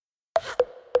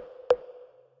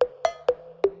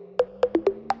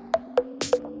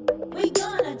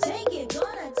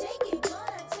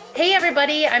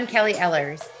everybody, I'm Kelly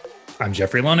Ellers. I'm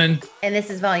Jeffrey Lonan. And this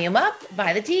is Volume Up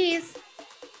by the Tees.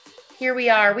 Here we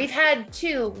are. We've had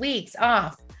 2 weeks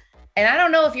off. And I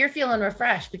don't know if you're feeling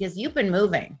refreshed because you've been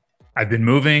moving. I've been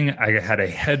moving. I had a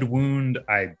head wound.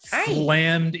 I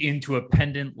slammed into a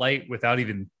pendant light without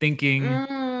even thinking.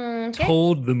 Okay.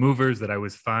 Told the movers that I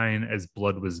was fine as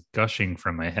blood was gushing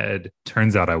from my head.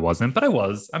 Turns out I wasn't, but I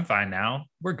was. I'm fine now.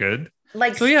 We're good.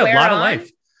 Like, so yeah, a lot of life.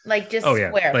 Like just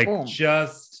square. Like boom.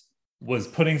 Just was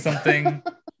putting something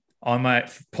on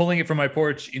pulling it from my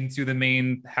porch into the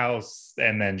main house,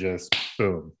 and then just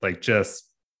boom, like just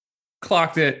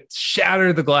clocked it,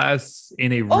 shattered the glass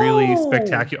in a really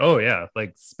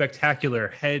spectacular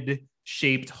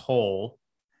head-shaped hole.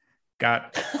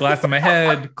 Got glass on my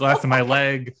head, glass on my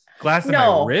leg, glass on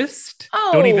my wrist.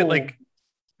 Don't even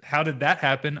how did that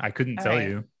happen? I couldn't tell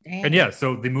you. Dang. And yeah,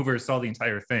 so the movers saw the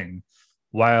entire thing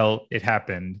while it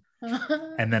happened.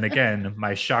 And then again,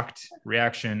 my shocked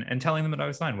reaction and telling them that I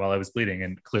was fine while I was bleeding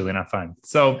and clearly not fine.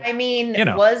 So, I mean,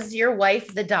 was your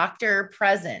wife, the doctor,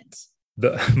 present?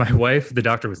 My wife, the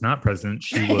doctor, was not present.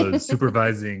 She was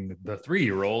supervising the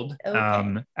 3-year-old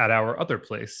at our other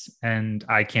place. And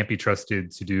I can't be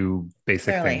trusted to do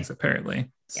basic things, apparently. Yes.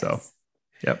 So,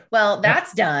 yep. Well,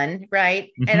 that's done, right?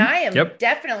 Mm-hmm. And I am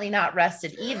definitely not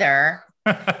rested either.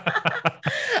 What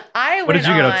did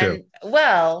you get up to?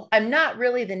 Well, I'm not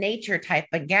really the nature type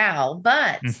of gal,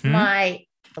 but my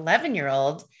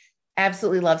 11-year-old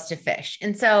absolutely loves to fish.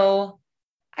 And so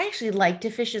I actually like to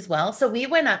fish as well. So we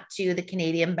went up to the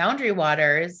Canadian boundary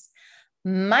waters,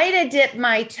 might have dipped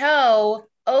my toe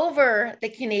over the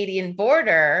Canadian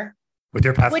border. With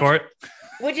your passport?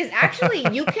 Which is actually,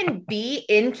 you can be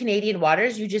in Canadian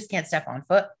waters. You just can't step on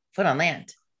foot on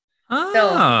land.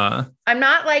 So I'm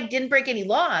not didn't break any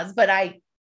laws, but I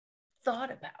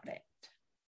thought about it.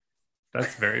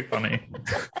 That's very funny.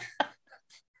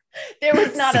 There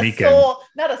was not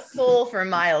a soul for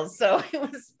miles. So it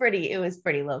was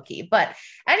pretty low key. But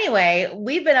anyway,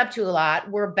 we've been up to a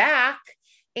lot. We're back.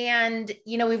 And,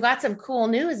 we've got some cool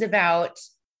news about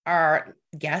our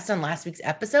guest on last week's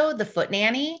episode, the foot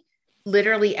nanny,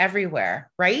 literally everywhere,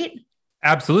 right?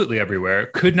 Absolutely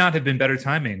everywhere. Could not have been better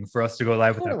timing for us to go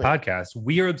live with that podcast.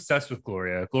 We are obsessed with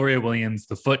Gloria Williams,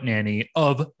 the foot nanny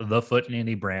of the Foot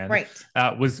Nanny brand. Right.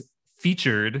 Was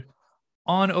featured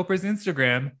on Oprah's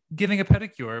Instagram giving a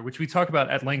pedicure, which we talk about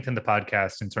at length in the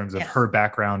podcast in terms of her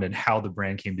background and how the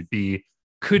brand came to be.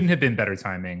 Couldn't have been better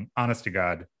timing. Honest to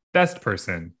God. Best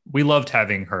person. We loved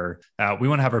having her. We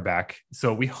want to have her back.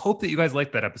 So we hope that you guys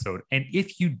liked that episode. And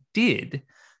if you did,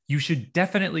 you should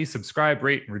definitely subscribe,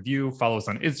 rate, and review. Follow us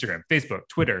on Instagram, Facebook,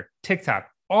 Twitter, TikTok,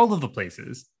 all of the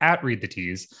places at Read the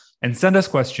Tees, and send us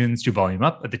questions to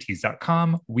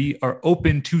volumeup@thetees.com. We are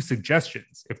open to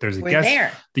suggestions. If there's a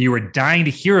guest that you are dying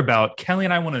to hear about, Kelly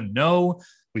and I want to know.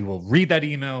 We will read that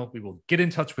email. We will get in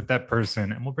touch with that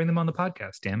person and we'll bring them on the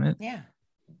podcast. Damn it. Yeah,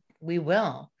 we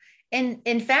will. And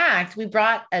in fact, we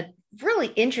brought a really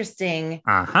interesting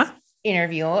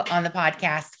interview on the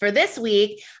podcast. For this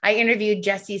week, I interviewed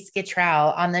Jesse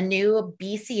Skitrell on the new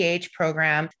BCH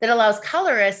program that allows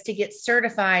colorists to get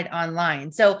certified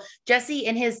online. So Jesse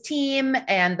and his team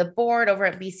and the board over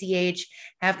at BCH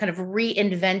have kind of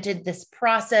reinvented this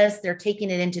process. They're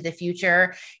taking it into the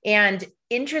future, and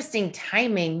interesting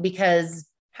timing because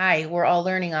we're all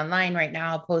learning online right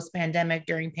now, post-pandemic,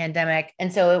 during pandemic.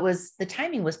 And so the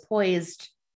timing was poised.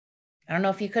 I don't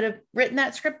know if you could have written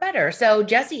that script better. So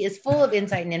Jesse is full of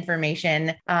insight and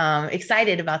information.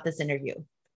 Excited about this interview.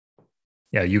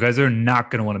 Yeah, you guys are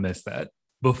not going to want to miss that.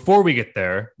 Before we get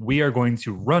there, we are going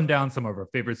to run down some of our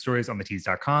favorite stories on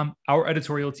thetees.com. Our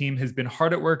editorial team has been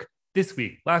hard at work this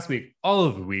week, last week, all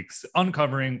of the weeks,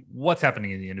 uncovering what's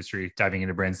happening in the industry, diving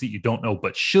into brands that you don't know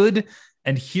but should.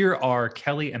 And here are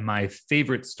Kelly and my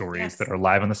favorite stories that are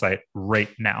live on the site right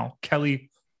now.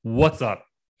 Kelly, what's up?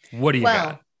 What do you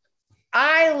got?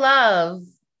 I love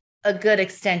a good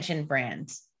extension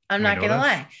brand. I'm not going to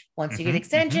lie. Once you get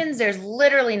extensions, there's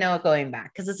literally no going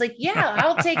back because it's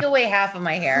I'll take away half of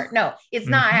my hair. No, it's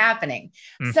not happening.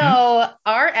 So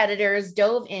our editors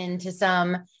dove into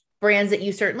some brands that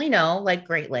you certainly know, like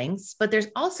Great Lengths, but there's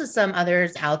also some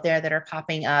others out there that are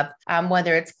popping up,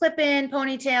 whether it's clip-in,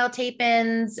 ponytail,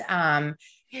 tape-ins, bead,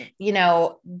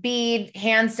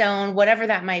 handstone, whatever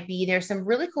that might be. There's some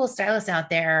really cool stylists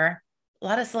out there, a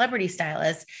lot of celebrity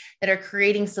stylists that are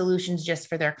creating solutions just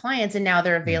for their clients. And now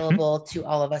they're available to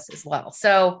all of us as well.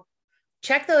 So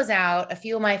check those out. A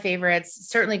few of my favorites,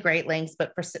 certainly Great Lengths,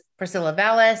 but Priscilla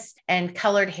Vallis and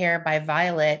Colored Hair by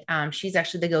Violet. She's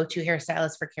actually the go-to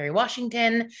hairstylist for Kerry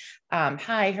Washington.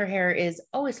 Her hair is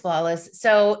always flawless.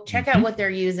 So check out what they're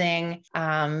using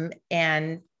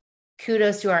and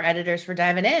kudos to our editors for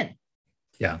diving in.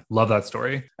 Yeah, love that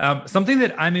story. Something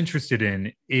that I'm interested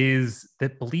in is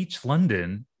that Bleach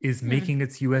London is making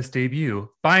its US debut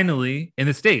finally in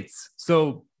the States.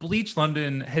 So Bleach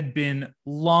London had been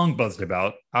long buzzed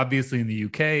about, obviously in the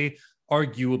UK,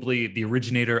 arguably the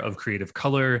originator of creative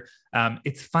color.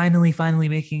 It's finally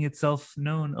making itself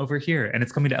known over here, and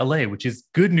it's coming to LA, which is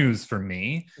good news for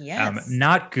me. Yes.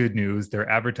 Not good news. They're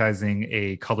advertising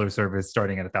a color service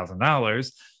starting at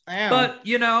 $1,000. But,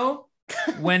 you know,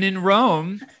 when in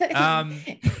Rome.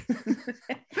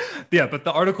 Yeah, but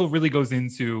the article really goes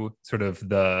into sort of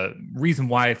the reason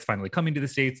why it's finally coming to the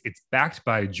States. It's backed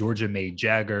by Georgia May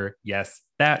Jagger. Yes,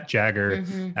 that Jagger.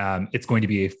 It's going to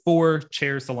be a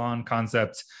 4-chair salon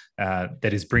concept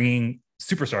that is bringing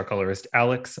superstar colorist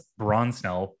Alex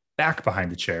Bronsnell back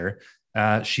behind the chair.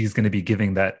 She's going to be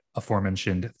giving that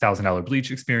aforementioned $1,000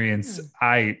 bleach experience.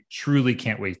 I truly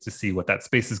can't wait to see what that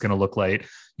space is going to look like.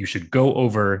 You should go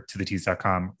over to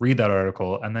thetease.com, read that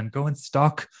article, and then go and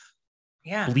stalk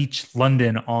Bleach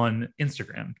London on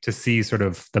Instagram to see sort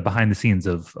of the behind the scenes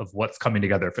of what's coming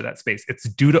together for that space. It's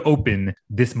due to open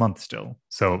this month still.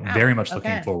 So very much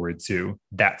looking forward to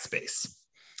that space.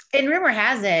 And rumor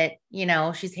has it, you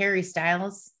know, she's Harry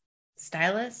Styles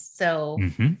stylist. So I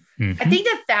think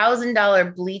the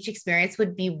 $1,000 bleach experience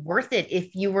would be worth it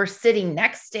if you were sitting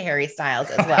next to Harry Styles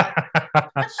as well.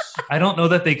 I don't know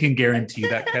that they can guarantee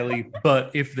that, Kelly,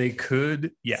 but if they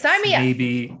could, yes, sign me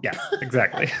maybe. Yeah,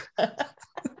 exactly.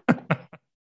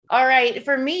 All right.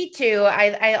 For me too,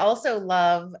 I also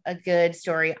love a good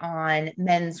story on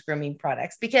men's grooming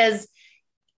products, because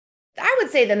I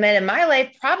would say the men in my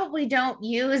life probably don't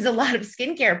use a lot of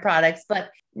skincare products,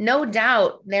 but no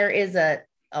doubt there is a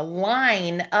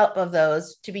line up of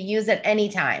those to be used at any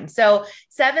time. So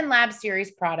 7 Lab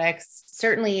Series products,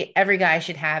 certainly every guy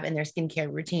should have in their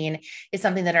skincare routine, is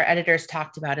something that our editors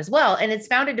talked about as well. And it's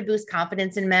founded to boost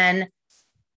confidence in men,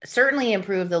 certainly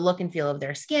improve the look and feel of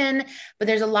their skin, but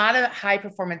there's a lot of high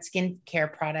performance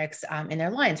skincare products in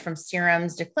their lines, from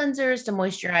serums to cleansers to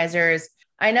moisturizers.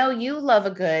 I know you love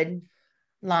a good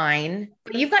line,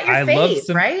 but you've got your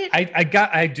fave, right?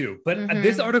 I do. But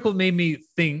this article made me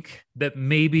think that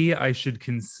maybe I should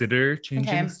consider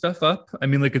changing stuff up. I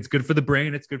mean, like, it's good for the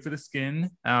brain, it's good for the skin.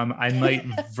 I might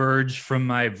verge from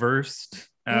my Versed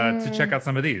to check out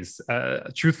some of these.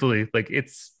 Truthfully, like,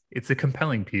 it's a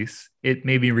compelling piece. It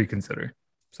made me reconsider.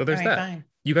 So there's that. Fine.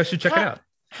 You guys should check it out.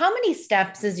 How many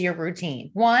steps is your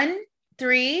routine? 1,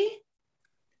 3?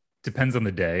 Depends on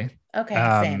the day. Okay,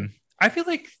 same. I feel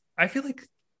like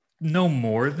no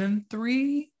more than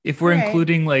 3. If we're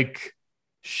including like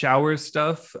shower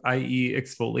stuff, i.e.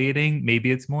 exfoliating,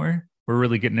 maybe it's more. We're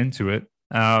really getting into it.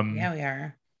 Yeah, we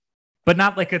are. But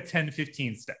not like a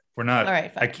 10-15 step. We're not. All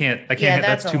right, fine. I can't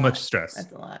that's too much stress.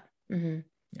 That's a lot.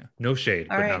 Yeah, no shade,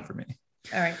 but not for me.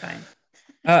 All right, fine.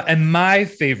 And my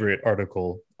favorite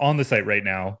article on the site right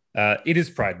now, it is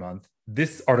Pride Month.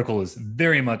 This article is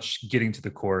very much getting to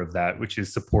the core of that, which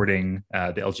is supporting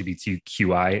the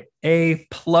LGBTQIA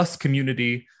plus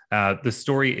community. The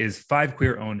story is 5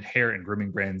 queer-owned hair and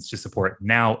grooming brands to support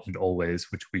now and always,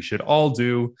 which we should all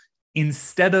do.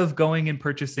 Instead of going and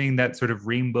purchasing that sort of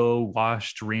rainbow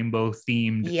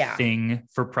themed thing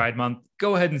for Pride Month,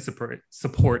 go ahead and support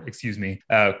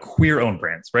queer-owned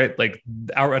brands, right? Like,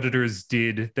 our editors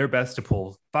did their best to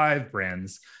pull 5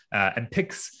 brands and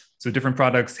picks. So different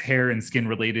products, hair and skin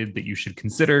related, that you should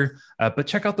consider. But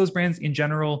check out those brands in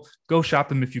general. Go shop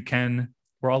them if you can.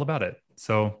 We're all about it.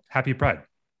 So happy Pride.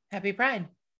 Happy Pride.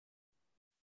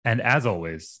 And as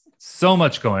always, so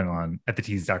much going on at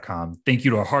thetease.com. Thank you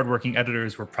to our hardworking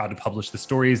editors. We're proud to publish the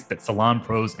stories that salon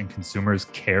pros and consumers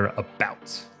care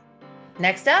about.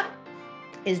 Next up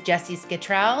is Jessie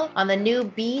Skitrell on the new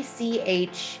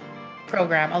BCH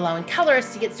program, allowing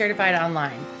colorists to get certified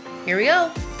online. Here we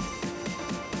go.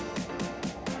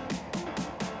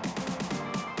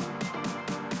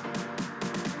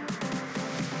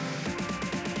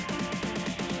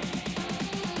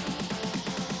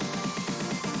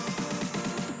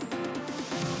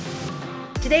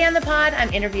 Today on the pod,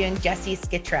 I'm interviewing Jessie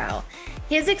Skitrell.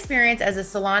 His experience as a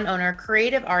salon owner,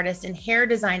 creative artist, and hair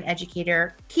design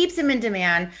educator keeps him in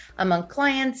demand among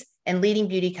clients and leading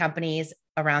beauty companies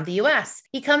around the US.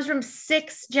 He comes from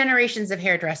 6 generations of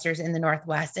hairdressers in the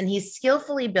Northwest, and he's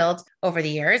skillfully built over the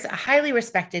years a highly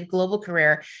respected global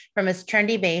career from his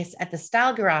trendy base at the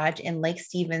Style Garage in Lake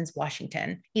Stevens,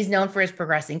 Washington. He's known for his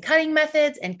progressing cutting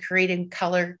methods and creative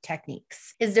color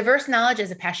techniques. His diverse knowledge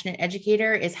as a passionate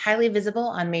educator is highly visible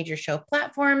on major show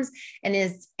platforms and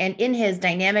in his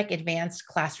dynamic advanced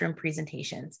classroom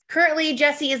presentations. Currently,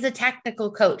 Jesse is a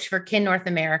technical coach for Kin North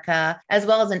America, as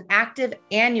well as an active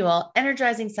annual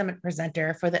Energizing Summit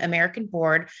presenter for the American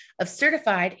Board of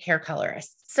Certified Hair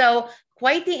Colorists. So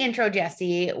quite the intro,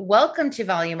 Jesse. Welcome to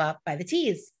Volume Up by the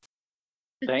Tease.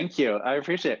 Thank you. I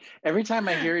appreciate it. Every time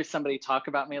I hear somebody talk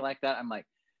about me like that, I'm like,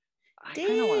 I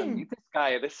kind of want to meet this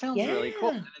guy. This sounds really cool.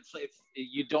 And it's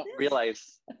you don't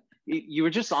realize you were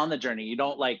just on the journey. You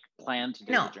don't like plan to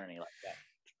do the journey like that.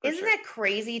 Isn't that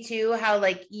crazy too? How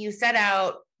like you set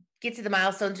out, get to the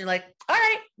milestones, you're like, all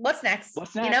right, what's next?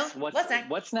 What's next? You know, what's next?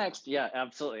 What's next? Yeah,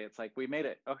 absolutely. It's like, we made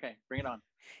it. Okay, bring it on.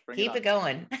 Keep it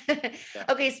going.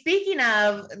 Okay, speaking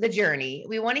of the journey,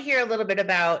 we want to hear a little bit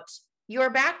about your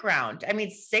background. I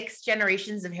mean, 6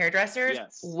 generations of hairdressers.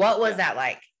 Yes. What was that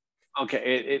like?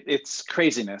 Okay, it's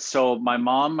craziness. So my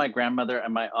mom, my grandmother,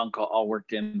 and my uncle all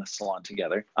worked in the salon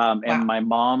together. And my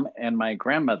mom and my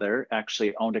grandmother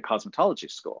actually owned a cosmetology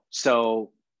school.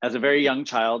 So as a very young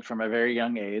child, from a very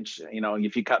young age, you know,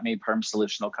 if you cut me, perm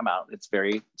solution will come out. It's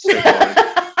very straightforward.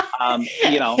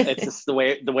 You know, it's just the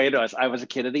way it was. I was a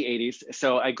kid of the 80s.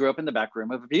 So I grew up in the back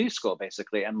room of a beauty school,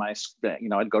 basically. And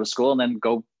I'd go to school and then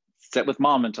go sit with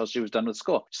mom until she was done with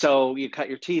school. So you cut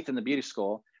your teeth in the beauty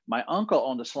school. My uncle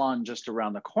owned a salon just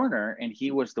around the corner, and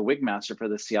he was the wig master for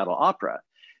the Seattle Opera.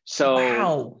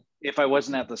 So if I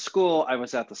wasn't at the school, I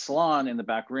was at the salon in the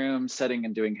back room, sitting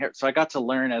and doing hair. So I got to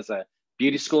learn as a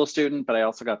beauty school student, but I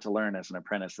also got to learn as an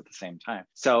apprentice at the same time.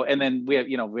 So, and then we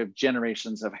have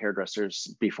generations of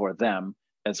hairdressers before them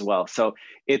as well. So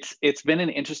it's been an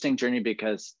interesting journey,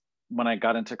 because when I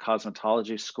got into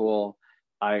cosmetology school,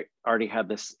 I already had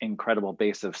this incredible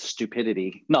base of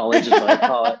stupidity knowledge, is what I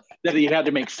call it, that you had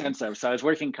to make sense of. So I was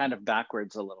working kind of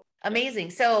backwards a little.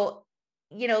 Amazing. So,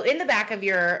 you know, in the back of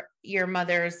your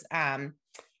mother's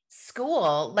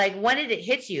school, like, when did it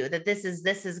hit you that this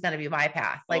is going to be my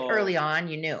path? Like early on,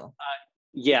 you knew?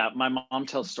 Yeah, my mom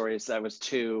tells stories. I was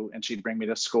 2, and she'd bring me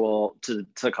to school, to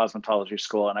cosmetology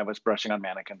school, and I was brushing on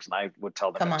mannequins, and I would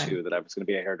tell them at 2 that I was going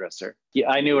to be a hairdresser. Yeah,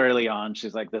 I knew early on.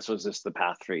 She's like, this was just the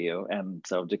path for you, and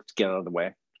so just get out of the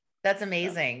way. That's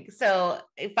amazing. Yeah. So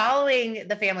following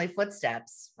the family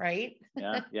footsteps, right?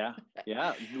 Yeah.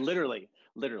 Literally.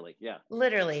 Yeah.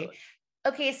 Literally. Absolutely.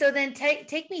 Okay, so then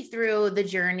take me through the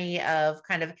journey of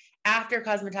kind of after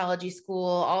cosmetology school,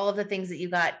 all of the things that you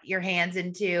got your hands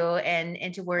into, and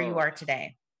into where you are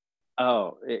today.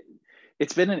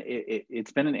 It's been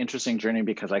an interesting journey,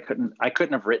 because I couldn't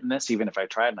have written this even if I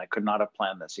tried, and I could not have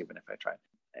planned this even if I tried.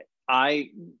 I,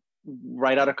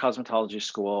 right out of cosmetology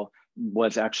school,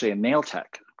 was actually a nail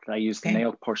tech. I used the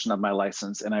nail portion of my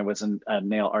license, and I was a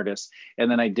nail artist, and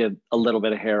then I did a little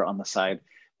bit of hair on the side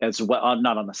as well,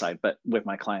 not on the side, but with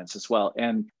my clients as well.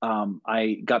 And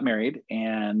I got married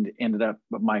and ended up,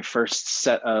 my first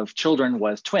set of children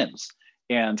was twins.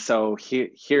 And so here,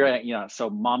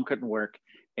 so mom couldn't work.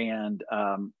 And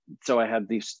so I had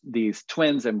these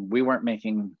twins, and we weren't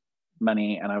making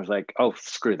money. And I was like, oh,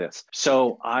 screw this.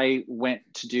 So I went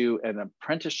to do an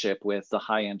apprenticeship with the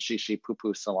high-end Shishi Poo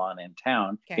Poo salon in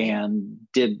town, and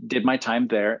did my time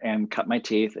there and cut my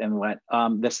teeth and went,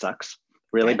 this sucks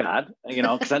really bad,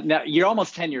 because now you're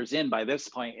almost 10 years in by this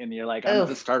point, and you're like, I'm going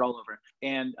to start all over.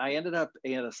 And I ended up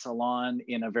at a salon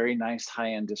in a very nice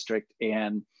high-end district,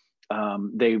 and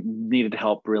they needed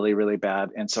help really, really bad.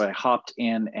 And so I hopped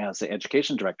in as the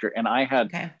education director, and I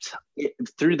had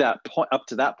through that point, up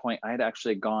to that point, I had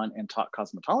actually gone and taught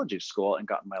cosmetology school and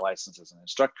gotten my license as an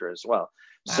instructor as well.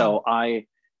 Wow. So I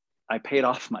paid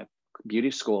off my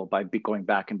beauty school by going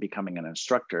back and becoming an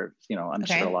instructor. I'm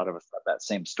sure a lot of us have that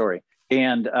same story.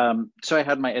 And so I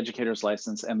had my educator's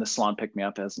license, and the salon picked me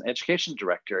up as an education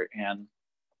director. And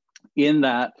in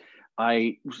that,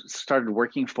 I started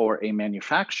working for a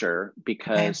manufacturer,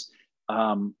 because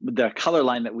the color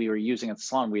line that we were using at the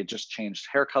salon, we had just changed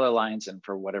hair color lines. And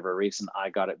for whatever reason, I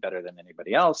got it better than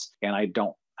anybody else. And I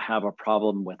don't have a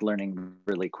problem with learning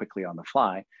really quickly on the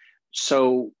fly.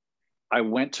 So I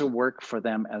went to work for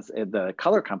them as the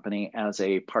color company as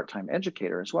a part-time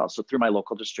educator as well. So through my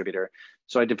local distributor.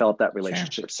 So I developed that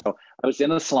relationship. Sure. So I was in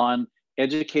the salon,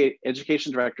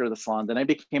 education director of the salon. Then I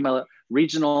became a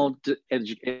regional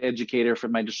educator for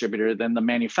my distributor. Then the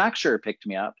manufacturer picked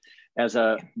me up as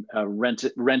a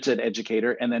rented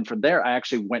educator. And then from there, I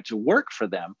actually went to work for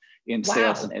them in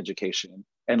sales and education.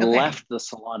 and left the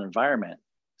salon environment.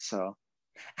 So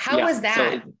how was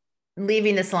that,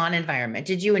 leaving the salon environment?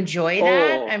 Did you enjoy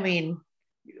that? I mean,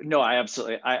 no, I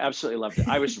absolutely loved it.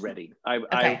 I was ready.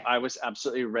 I was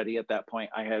absolutely ready at that point.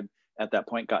 I had at that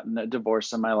point gotten a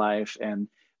divorce in my life, and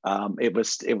it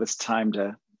was time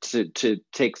to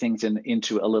take things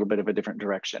into a little bit of a different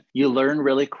direction. You learn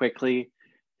really quickly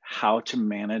how to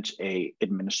manage a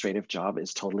administrative job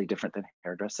is totally different than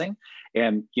hairdressing.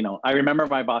 And, I remember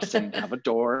my boss saying, have a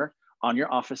door on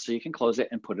your office so you can close it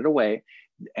and put it away.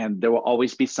 And there will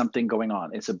always be something going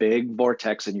on. It's a big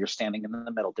vortex and you're standing in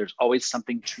the middle. There's always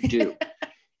something to do.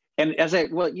 And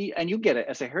you get it,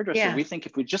 as a hairdresser, we think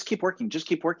if we just keep working,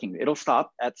 it'll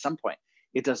stop at some point.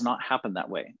 It does not happen that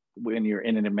way when you're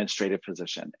in an administrative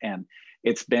position. And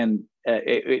it's been,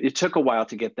 it took a while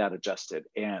to get that adjusted.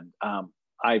 And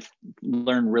I've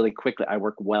learned really quickly, I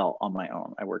work well on my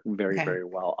own. I work very, very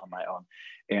well on my own.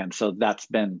 And so that's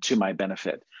been to my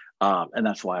benefit. And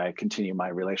that's why I continue my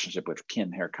relationship with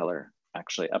Kin Hair Color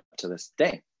actually up to this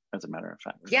day, as a matter of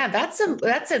fact. Yeah, that's a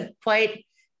quite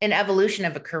an evolution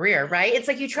of a career, right? It's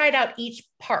like you tried out each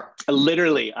part.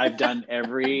 Literally, I've done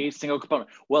every single component.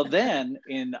 Well, then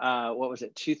in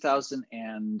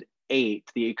 2008,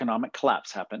 the economic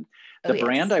collapse happened. The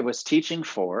brand I was teaching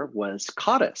for was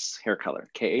Codis Hair Color,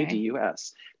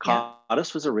 Kadus.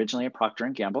 Codis was originally a Procter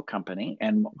 & Gamble company,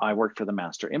 and I worked for the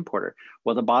master importer.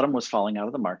 Well, the bottom was falling out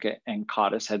of the market, and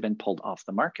Codis had been pulled off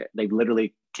the market. They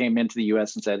literally came into the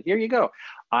US and said, here you go.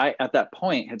 I, at that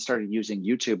point, had started using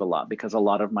YouTube a lot because a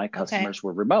lot of my customers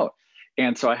were remote.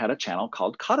 And so I had a channel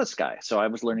called Codis Guy. So I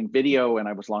was learning video, and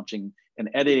I was launching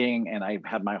and editing, and I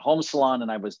had my home salon,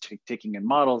 and I was taking in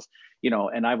models,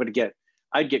 and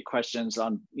I'd get questions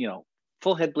on,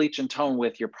 full head bleach and tone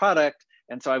with your product.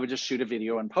 And so I would just shoot a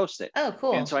video and post it. Oh,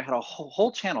 cool. And so I had a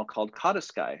whole channel called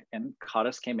Codis Guy, and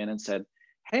Codis came in and said,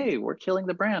 hey, we're killing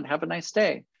the brand. Have a nice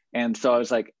day. And so I was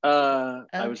like,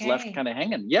 I was left kind of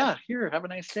hanging. Yeah, here, have a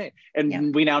nice day.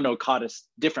 And we now know Codis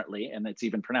differently, and it's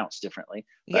even pronounced differently.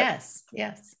 Yes.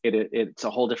 It's a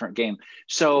whole different game.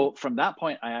 So from that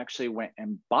point, I actually went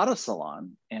and bought a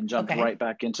salon and jumped right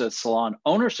back into salon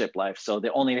ownership life. So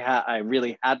the only hat I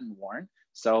really hadn't worn.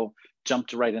 So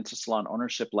jumped right into salon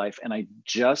ownership life. And I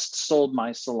just sold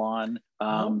my salon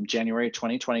January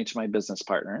 2020 to my business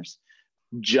partners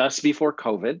just before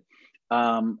COVID.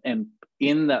 And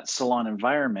in that salon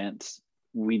environment,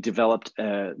 we developed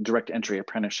a direct entry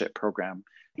apprenticeship program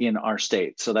in our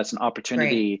state. So that's an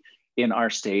opportunity in our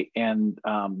state. And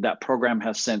that program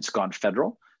has since gone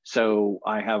federal. So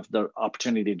I have the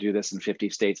opportunity to do this in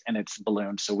 50 states, and it's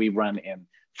ballooned. So we run in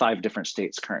 5 different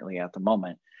states currently at the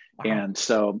moment. Wow. And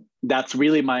so that's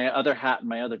really my other hat and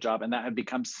my other job. And that had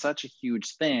become such a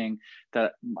huge thing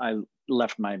that I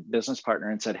left my business partner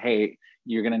and said, hey,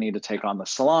 you're going to need to take on the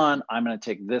salon. I'm going to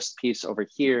take this piece over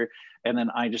here. And then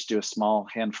I just do a small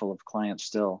handful of clients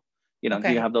still. You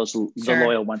have those, the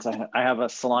loyal ones. I have a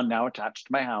salon now attached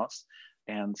to my house.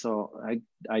 And so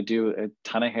I do a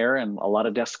ton of hair and a lot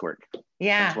of desk work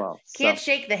as well. Can't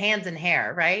shake the hands and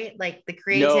hair, right? Like the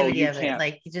creativity of it.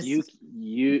 Like you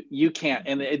can't.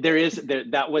 And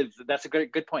that's a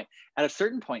good point. At a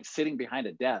certain point, sitting behind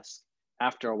a desk,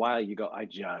 after a while you go, I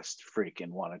just freaking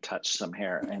want to touch some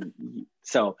hair. And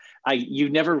so you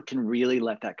never can really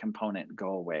let that component go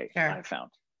away. I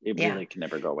found it really can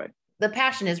never go away. The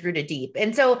passion is rooted deep.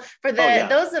 And so for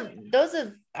those of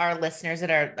our listeners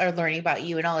that are learning about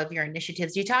you and all of your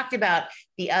initiatives, you talked about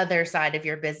the other side of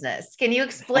your business. Can you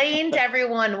explain to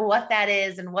everyone what that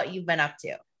is and what you've been up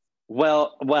to?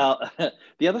 Well,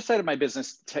 the other side of my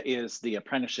business is the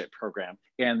apprenticeship program.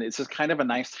 And it's just kind of a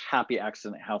nice, happy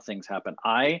accident how things happen.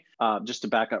 Just to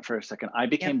back up for a second, I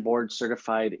became board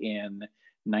certified in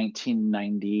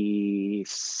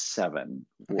 1997.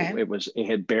 It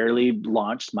had barely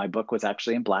launched. My book was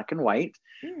actually in black and white.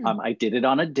 I did it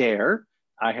on a dare.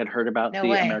 I had heard about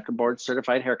American Board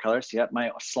Certified Hair Colors.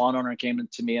 My salon owner came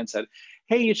to me and said,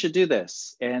 hey, you should do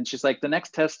this. And she's like, the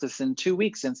next test is in 2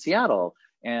 weeks in Seattle.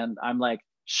 And I'm like,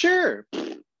 sure.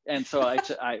 And so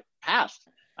I passed.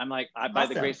 I'm like, by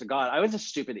the grace of God, I was a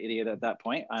stupid idiot at that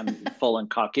point. I'm full and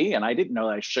cocky, and I didn't know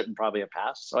that I shouldn't probably have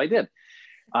passed. So I did.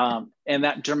 And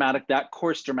that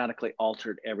course dramatically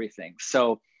altered everything.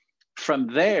 So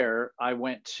from there, I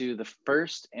went to the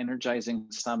first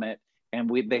Energizing Summit, and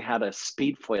they had a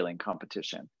speed foiling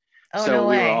competition. Oh, so no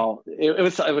we way. were all,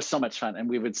 it was so much fun, and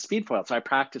we would speed foil. So I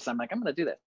practiced. I'm like, I'm going to do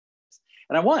this,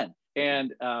 and I won.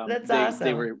 And That's awesome.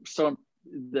 They were so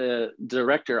the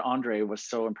director, Andre, was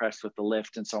so impressed with the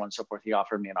lift and so on and so forth. He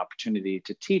offered me an opportunity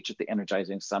to teach at the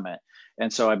Energizing Summit.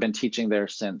 And so I've been teaching there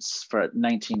for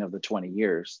 19 of the 20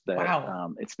 years that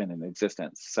it's been in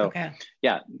existence. So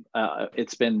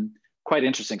it's been quite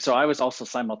interesting. So I was also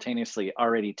simultaneously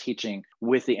already teaching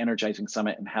with the Energizing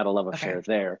Summit and had a love affair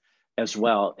there as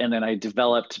well. And then I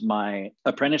developed my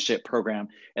apprenticeship program,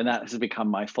 and that has become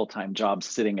my full-time job,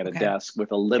 sitting at a desk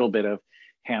with a little bit of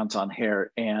hands-on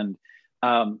hair. And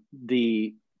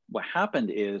what happened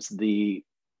is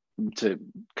to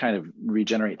kind of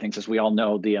regenerate things, as we all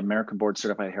know, the American Board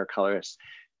Certified Hair Colorists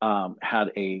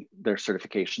had their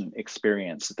certification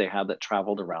experience that they had that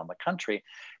traveled around the country.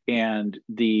 And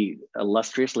the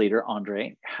illustrious leader,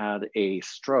 Andre, had a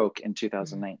stroke in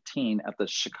 2019 at the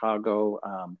Chicago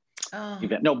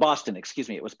event. No, Boston, excuse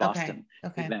me. It was Boston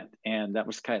event. And that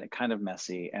was kind of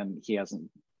messy, and he hasn't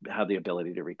had the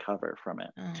ability to recover from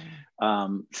it.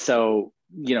 So,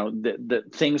 the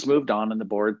things moved on, and the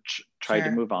board tried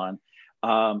to move on.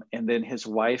 And then his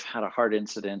wife had a heart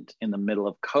incident in the middle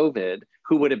of COVID,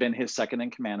 who would have been his second in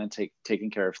command and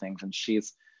taking care of things. And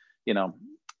she's,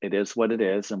 it is what it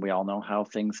is. And we all know how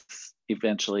things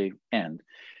eventually end.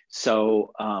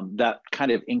 So that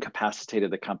kind of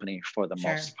incapacitated the company for the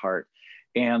most part.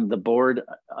 And the board,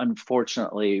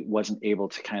 unfortunately, wasn't able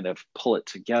to kind of pull it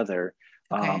together.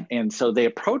 And so they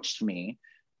approached me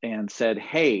and said,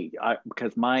 hey,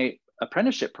 because my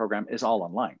apprenticeship program is all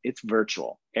online. It's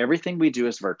virtual. Everything we do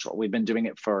is virtual. We've been doing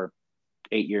it for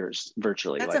 8 years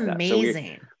virtually. That's like amazing.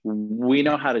 That. So we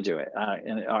know how to do it,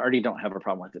 and I already don't have a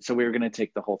problem with it. So we were going to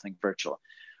take the whole thing virtual.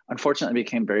 Unfortunately, it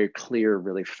became very clear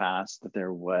really fast that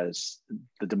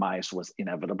the demise was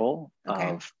inevitable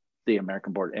of the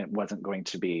American Board, and it wasn't going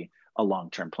to be a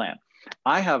long-term plan.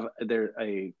 I have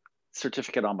a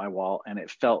certificate on my wall, and it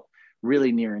felt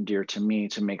really near and dear to me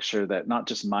to make sure that not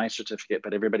just my certificate,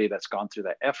 but everybody that's gone through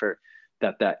that effort,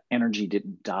 that energy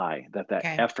didn't die, that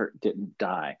effort didn't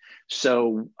die.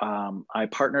 So I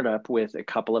partnered up with a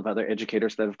couple of other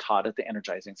educators that have taught at the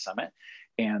Energizing Summit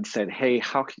and said, hey,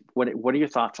 what are your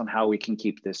thoughts on how we can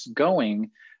keep this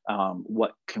going?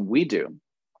 What can we do?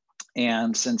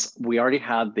 And since we already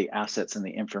had the assets and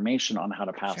the information on how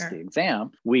to pass the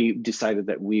exam, we decided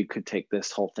that we could take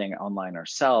this whole thing online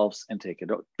ourselves and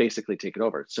basically take it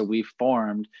over. So we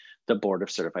formed the Board of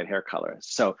Certified Hair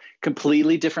Colorists. So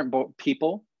completely different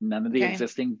people, none of the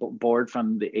existing board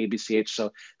from the ABCH.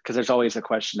 So, because there's always a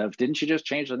question of, didn't you just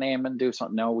change the name and do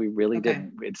something? No, we really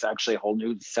didn't. It's actually a whole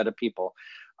new set of people.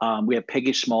 We have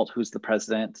Peggy Schmalt, who's the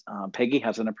president. Peggy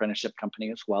has an apprenticeship company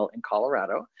as well in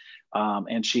Colorado,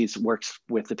 and she works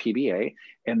with the PBA.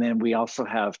 And then we also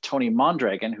have Tony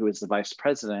Mondragon, who is the vice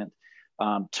president.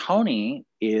 Tony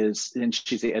and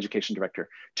she's the education director.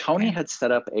 Tony had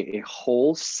set up a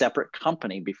whole separate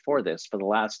company before this for the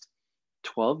last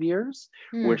 12 years,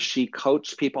 where she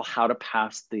coached people how to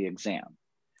pass the exam.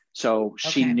 So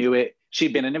she knew it.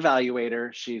 She'd been an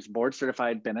evaluator. She's board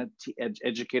certified, been an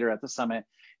educator at the summit.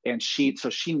 And she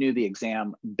knew the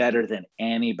exam better than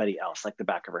anybody else, like the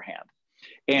back of her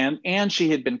hand. And she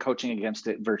had been coaching against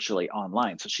it virtually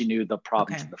online. So she knew the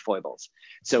problems and the foibles.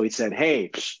 So he said,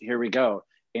 hey, here we go.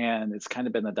 And it's kind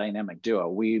of been a dynamic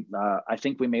duo. I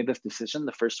think we made this decision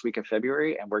the first week of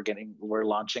February, and we're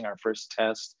launching our first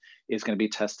test. Is going to be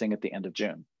testing at the end of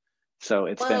June. So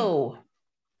it's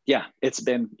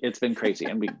been crazy.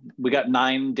 And we got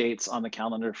 9 dates on the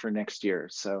calendar for next year.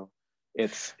 So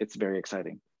it's very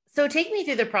exciting. So take me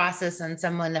through the process on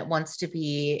someone that wants to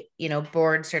be,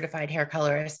 board certified hair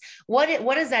colorist. What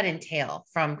does that entail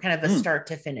from kind of the start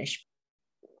to finish?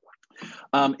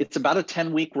 It's about a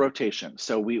 10-week rotation.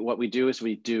 So what we do is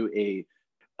we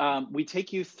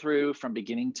take you through from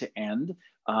beginning to end.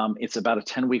 It's about a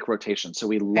 10-week rotation. So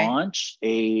we launch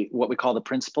what we call the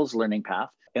Principles Learning Path.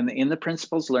 And in the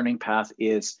Principles Learning Path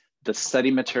is the study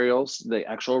materials, the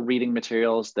actual reading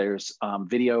materials. There's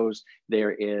videos,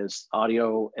 there is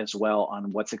audio as well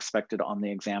on what's expected on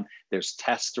the exam. There's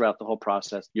tests throughout the whole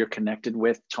process. You're connected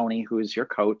with Tony, who is your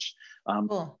coach,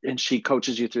 and she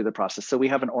coaches you through the process. So we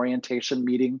have an orientation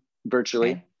meeting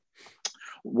virtually,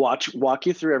 walk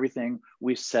you through everything.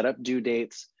 We set up due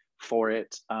dates for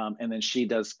it, and then she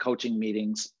does coaching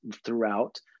meetings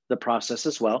throughout the process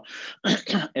as well.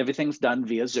 Everything's done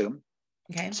via Zoom.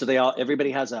 So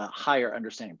everybody has a higher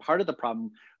understanding. Part of the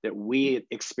problem that we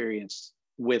experienced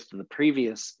with the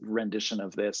previous rendition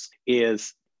of this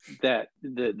is that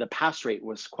the pass rate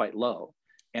was quite low.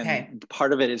 And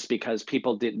part of it is because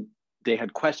people didn't they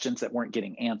had questions that weren't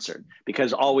getting answered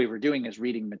because all we were doing is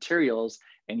reading materials,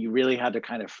 and you really had to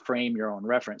kind of frame your own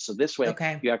reference. So this way,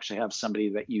 you actually have somebody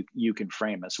that you can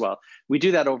frame as well. We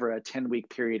do that over a 10-week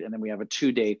period, and then we have a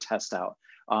 2-day test out.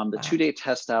 The 2-day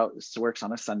test out works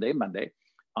on a Sunday, Monday.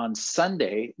 On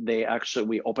Sunday,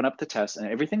 we open up the test, and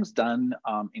everything's done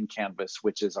in Canvas,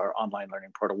 which is our online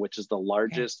learning portal, which is the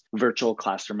largest virtual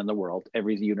classroom in the world.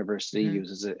 Every university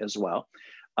uses it as well.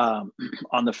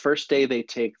 On the first day, they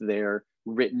take their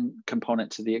written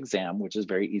component to the exam, which is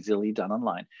very easily done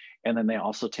online. And then they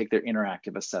also take their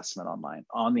interactive assessment online.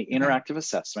 On the interactive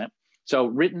assessment, so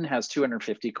written has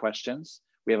 250 questions.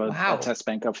 We have a test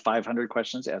bank of 500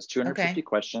 questions. It has 250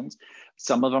 questions.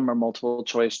 Some of them are multiple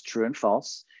choice, true and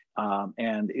false,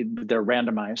 and they're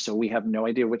randomized. So we have no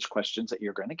idea which questions that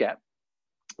you're going to get.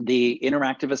 The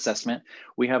interactive assessment,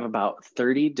 we have about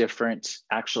 30 different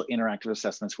actual interactive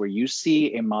assessments where you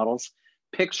see a model's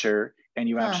picture and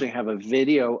you actually have a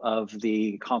video of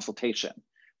the consultation,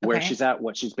 where she's at,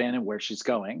 what she's been, and where she's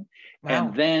going.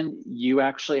 And then you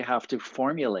actually have to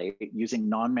formulate using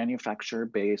non-manufacturer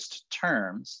based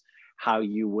terms how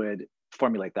you would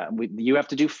formulate that. And you have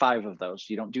to do 5 of those.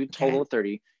 You don't do a total of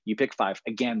 30, you pick 5.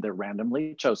 Again, they're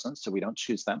randomly chosen, so we don't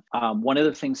choose them. One of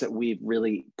the things that we've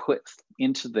really put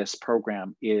into this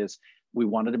program is we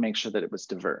wanted to make sure that it was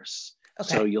diverse.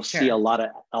 So you'll see a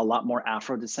lot more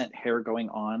Afro descent hair going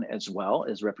on as well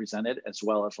as represented, as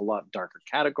well as a lot darker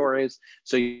categories.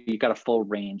 So you got a full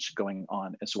range going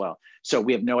on as well. So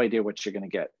we have no idea what you're going to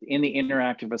get. In the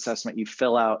interactive assessment, you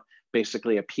fill out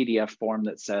basically a PDF form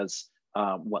that says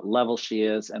what level she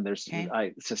is, and there's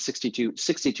it's a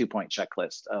 62 point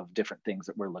checklist of different things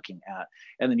that we're looking at,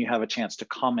 and then you have a chance to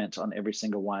comment on every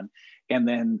single one. And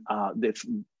then it's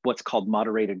what's called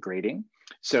moderated grading.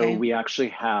 So we actually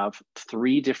have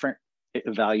 3 different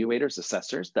evaluators,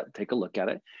 assessors that take a look at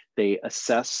it. They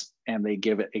assess and they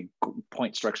give it a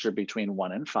point structure between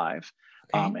 1 and 5.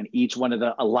 And each one of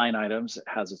the line items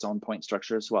has its own point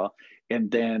structure as well.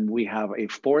 And then we have a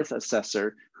 4th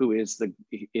assessor who is the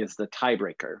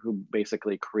tiebreaker, who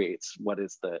basically creates what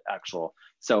is the actual.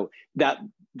 So that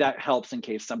helps in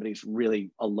case somebody's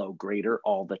really a low grader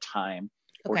all the time,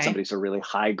 or somebody's a really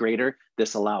high grader.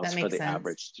 This allows for the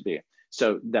average to be.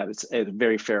 So that is a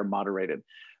very fair moderated.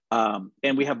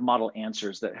 And we have model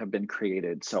answers that have been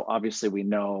created. So obviously we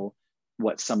know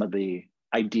what some of the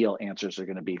ideal answers are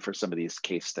going to be for some of these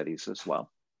case studies as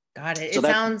well. Got it. So it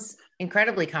sounds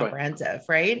incredibly comprehensive,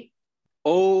 right?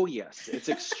 Oh, yes. It's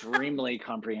extremely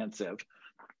comprehensive.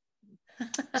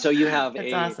 So you have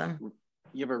awesome.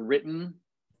 You have a written,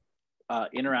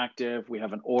 interactive, we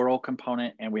have an oral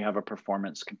component, and we have a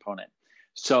performance component.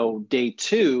 So day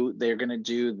 2, they're going to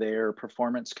do their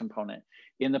performance component.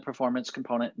 In the performance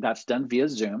component, that's done via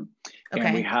Zoom.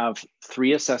 And we have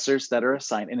 3 assessors that are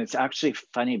assigned. And it's actually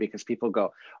funny because people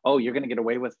go, oh, you're going to get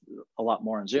away with a lot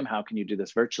more on Zoom. How can you do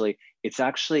this virtually? It's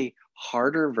actually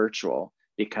harder virtual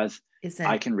because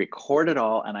I can record it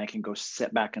all and I can go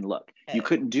sit back and look. You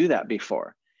couldn't do that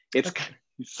before.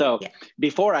 So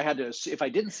before I had to, if I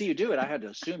didn't see you do it, I had to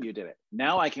assume you did it.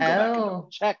 Now I can go back and double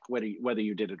check whether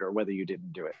you did it or whether you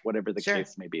didn't do it, whatever the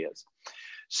case maybe is.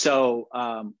 So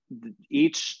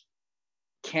each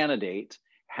candidate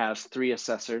has 3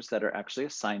 assessors that are actually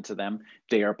assigned to them.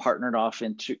 They are partnered off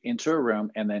into a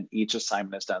room, and then each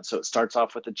assignment is done. So it starts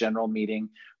off with a general meeting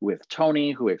with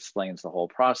Tony, who explains the whole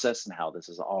process and how this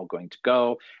is all going to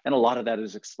go. And a lot of that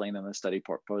is explained in the study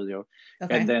portfolio.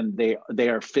 And then they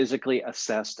are physically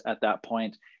assessed at that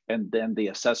point. And then the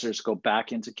assessors go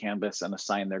back into Canvas and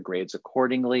assign their grades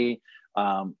accordingly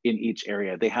in each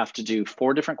area. They have to do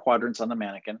 4 different quadrants on the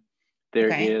mannequin.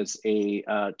 There is 2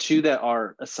 that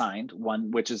are assigned,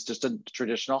 one which is just a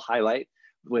traditional highlight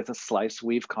with a slice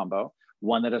weave combo,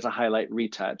 one that is a highlight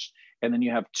retouch, and then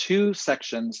you have 2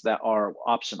 sections that are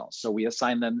optional. So we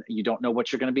assign them. You don't know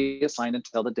what you're going to be assigned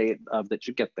until the date that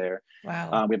you get there.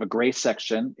 Wow. We have a gray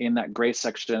section. In that gray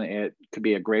section, it could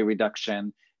be a gray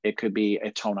reduction. It could be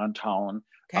a tone on tone.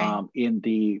 In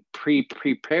the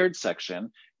prepared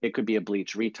section, it could be a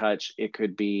bleach retouch. It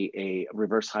could be a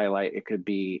reverse highlight. It could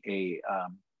be a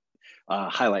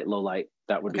highlight low light.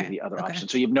 That would be the other option.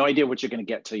 So you have no idea what you're going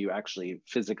to get till you actually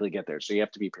physically get there. So you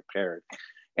have to be prepared.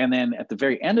 And then at the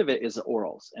very end of it is the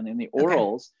orals. And in the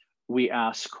orals, we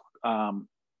ask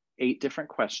 8 different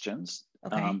questions,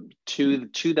 2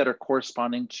 that are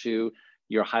corresponding to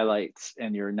your highlights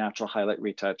and your natural highlight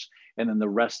retouch. And then the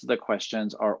rest of the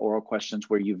questions are oral questions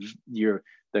where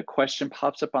the question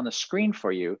pops up on the screen for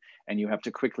you and you have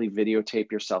to quickly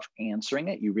videotape yourself answering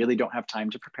it. You really don't have time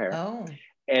to prepare.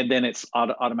 And then it's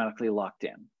automatically locked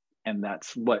in. and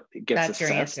that's what gets assessed.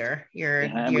 That's your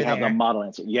answer. And we have the model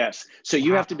answer. Yes. So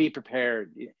you have to be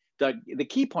prepared. The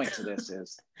key point to this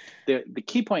is the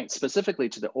key point specifically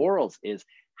to the orals is,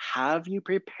 have you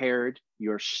prepared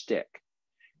your shtick?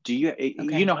 Do you,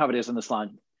 you know how it is in the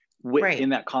salon, in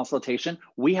that consultation,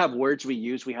 we have words we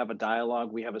use, we have a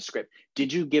dialogue, we have a script.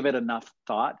 Did you give it enough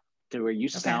thought to where you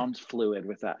sound fluid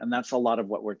with that? And that's a lot of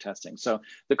what we're testing. So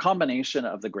the combination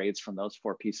of the grades from those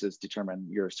 4 pieces determine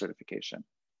your certification.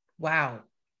 Wow.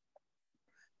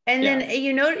 And then,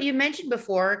 you mentioned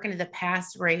before kind of the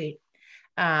pass rate.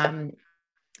 Do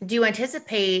you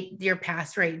anticipate your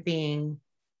pass rate being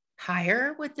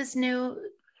higher with this new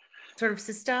sort of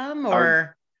system,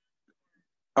 or?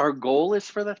 Our goal is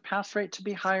for the pass rate to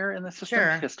be higher in the system.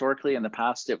 Sure. Historically, in the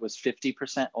past, it was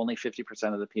 50%. Only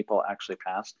 50% of the people actually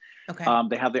passed. Okay.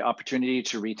 They have the opportunity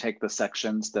to retake the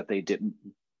sections that they didn't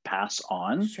pass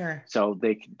on. Sure. So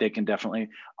they can definitely.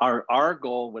 Our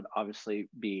goal would obviously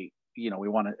be, we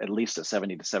want at least a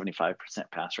 70 to 75%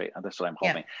 pass rate. And that's what I'm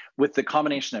hoping. With the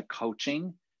combination of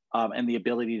coaching and the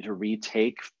ability to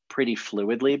retake pretty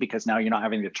fluidly, because now you're not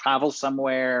having to travel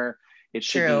somewhere. It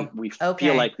should be. We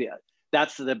feel like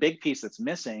that's the big piece that's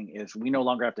missing, is we no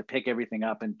longer have to pick everything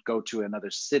up and go to another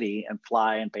city and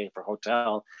fly and pay for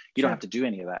hotel. You don't have to do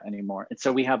any of that anymore. And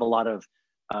so we have a lot of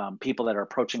people that are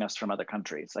approaching us from other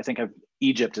countries. I think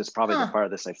Egypt is probably the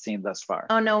farthest I've seen thus far.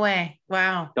 Oh, no way.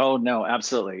 Wow. Oh, no,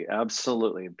 absolutely.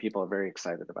 Absolutely. People are very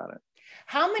excited about it.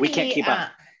 How many? We can't keep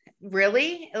up.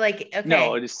 Really? Like, okay.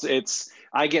 No,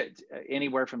 I get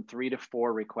anywhere from 3 to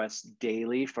 4 requests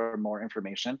daily for more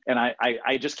information. And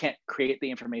I just can't create the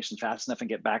information fast enough and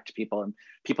get back to people. And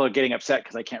people are getting upset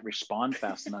because I can't respond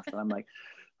fast enough. And I'm like,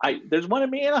 there's one of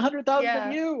me and 100,000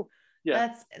 of you.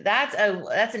 Yeah. That's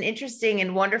an interesting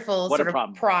and wonderful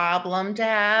problem to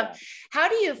have. Yeah. How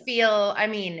do you feel? I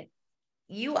mean,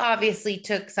 you obviously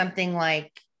took something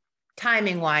like,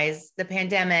 timing wise, the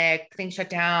pandemic, things shut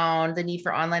down, the need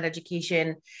for online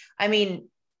education. I mean,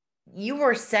 you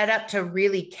were set up to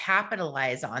really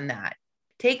capitalize on that.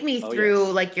 Take me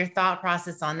through like your thought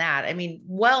process on that. I mean,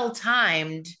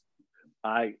 well-timed.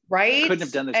 Right? Couldn't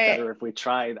have done this better if we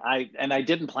tried. I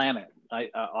didn't plan it.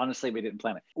 Honestly, we didn't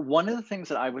plan it. One of the things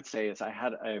that I would say is, I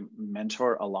had a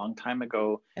mentor a long time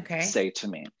ago say to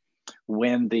me,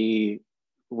 when the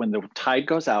tide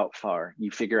goes out far, you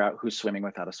figure out who's swimming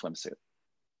without a swimsuit.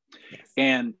 Yes.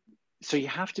 And so you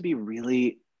have to be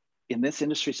really, in this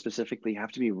industry specifically, you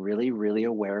have to be really, really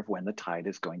aware of when the tide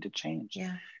is going to change.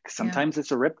 Yeah. Because sometimes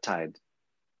it's a rip tide.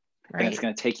 And it's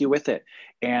going to take you with it.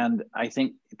 And I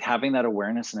think having that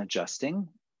awareness and adjusting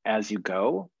as you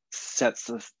go sets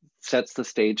the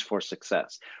stage for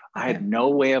success. I had no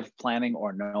way of planning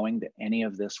or knowing that any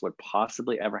of this would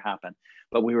possibly ever happen,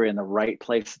 but we were in the right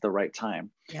place at the right time.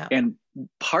 Yeah. And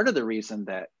part of the reason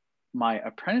that my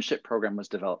apprenticeship program was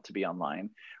developed to be online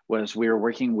was we were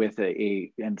working with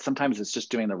and sometimes it's just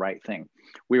doing the right thing.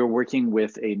 We were working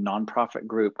with a nonprofit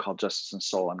group called Justice and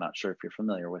Soul. I'm not sure if you're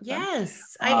familiar with them.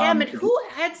 Yes, I am. And who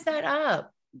heads that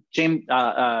up? James,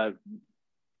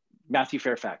 Matthew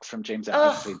Fairfax from James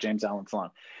Allen, James Allen Salon.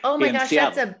 Oh my gosh,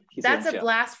 Seattle. that's a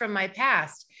blast from my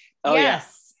past. Oh,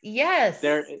 yes.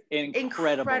 They're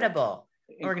incredible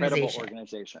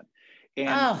organization.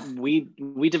 And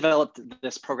we developed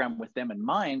this program with them in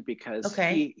mind because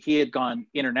he had gone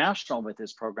international with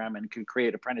his program and could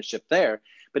create apprenticeship there,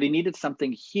 but he needed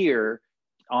something here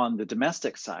on the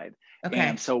domestic side.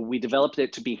 And so we developed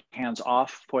it to be hands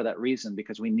off for that reason,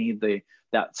 because we need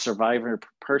that survivor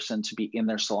person to be in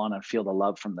their salon and feel the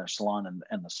love from their salon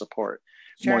and the support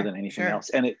more than anything else.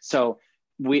 And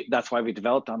that's why we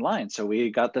developed online. So we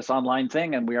got this online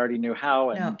thing and we already knew how,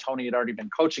 and Tony had already been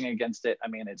coaching against it. I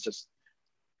mean, it's just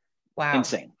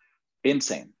insane.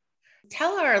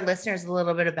 Tell our listeners a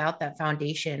little bit about that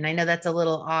foundation. I know that's a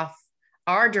little off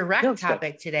our direct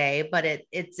topic today, but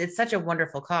it's such a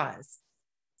wonderful cause.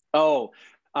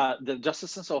 The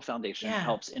Justice and Soul Foundation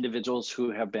helps individuals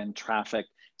who have been trafficked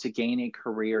to gain a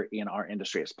career in our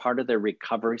industry as part of their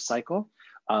recovery cycle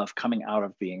of coming out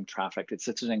of being trafficked. It's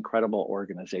such an incredible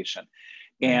organization.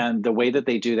 And the way that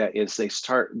they do that is they've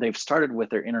started with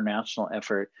their international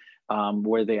effort,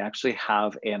 where they actually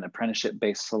have an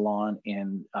apprenticeship-based salon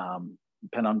in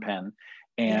Phnom Penh.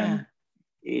 And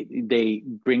they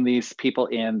bring these people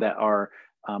in that are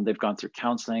they've gone through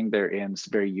counseling, they're in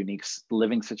very unique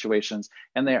living situations,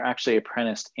 and they're actually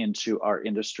apprenticed into our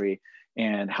industry,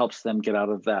 and helps them get out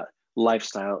of that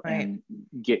lifestyle and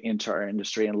get into our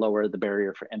industry and lower the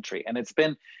barrier for entry. And it's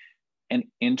been an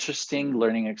interesting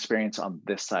learning experience on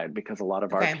this side, because a lot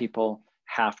of our people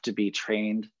have to be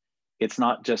trained. It's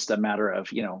not just a matter of,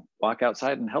 walk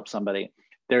outside and help somebody.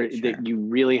 You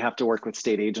really have to work with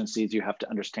state agencies. You have to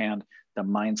understand the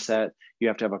mindset. You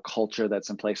have to have a culture that's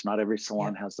in place. Not every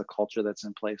salon has the culture that's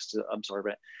in place to absorb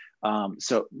it.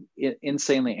 So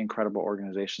insanely incredible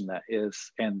organization that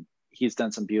is, and he's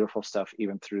done some beautiful stuff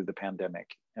even through the pandemic.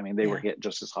 I mean, they were hit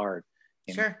just as hard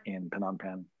in Phnom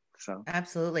Penh. So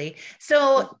absolutely.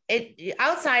 So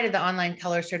outside of the online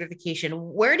color certification,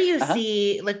 where do you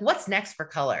see, like, what's next for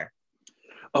color?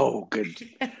 Oh, good.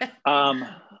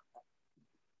 I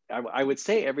would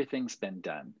say everything's been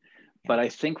done, but I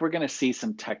think we're going to see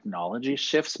some technology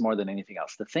shifts more than anything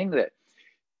else. The thing that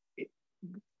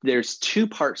there's two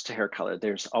parts to hair color.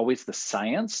 There's always the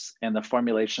science and the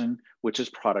formulation, which is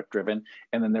product driven.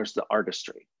 And then there's the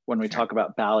artistry. When we talk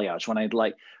about balayage, when I'd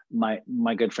like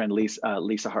my good friend Lisa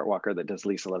Hartwalker that does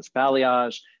Lisa Loves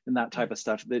Balayage and that type of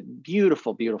stuff, the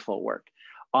beautiful, beautiful work.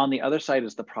 On the other side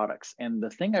is the products. And the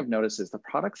thing I've noticed is the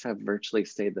products have virtually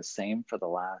stayed the same for the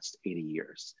last 80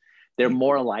 years. They're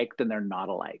more alike than they're not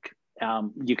alike.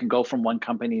 You can go from one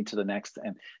company to the next.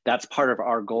 And that's part of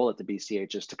our goal at the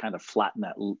BCH is to kind of flatten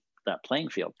that playing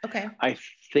field. Okay. I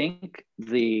think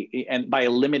and by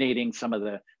eliminating some of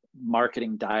the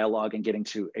marketing dialogue and getting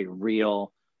to a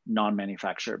real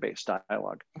non-manufacturer based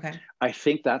dialogue. Okay. I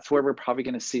think that's where we're probably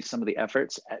going to see some of the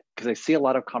efforts, because I see a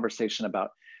lot of conversation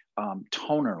about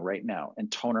toner right now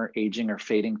and toner aging or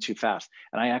fading too fast.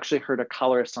 And I actually heard a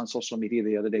colorist on social media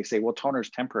the other day say, well, toner is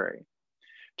temporary.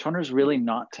 Toner is really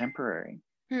not temporary.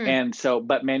 And so,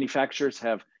 but manufacturers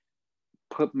have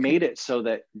made it so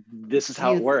that this is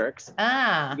how it works.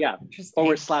 Yeah. Or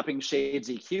we're slapping Shades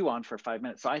EQ on for 5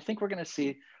 minutes. So I think we're going to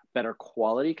see better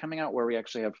quality coming out where we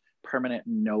actually have permanent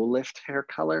no lift hair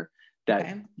color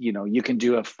that, you can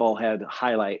do a full head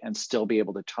highlight and still be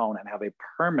able to tone and have a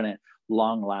permanent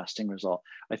long lasting result.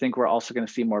 I think we're also going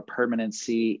to see more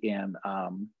permanency in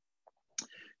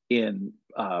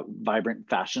vibrant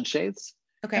fashion shades.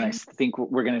 Okay. And I think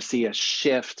we're going to see a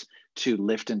shift to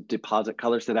lift and deposit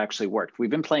colors that actually worked. We've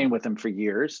been playing with them for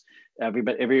years. A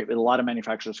lot of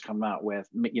manufacturers come out with,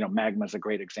 Magma is a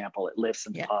great example. It lifts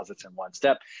and deposits in one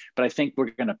step, but I think we're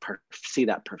going to see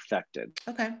that perfected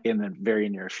in the very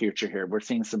near future here. We're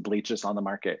seeing some bleaches on the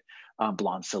market.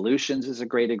 Blonde Solutions is a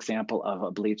great example of a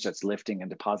bleach that's lifting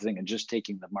and depositing and just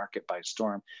taking the market by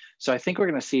storm. So I think we're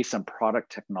going to see some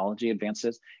product technology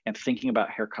advances and thinking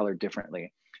about hair color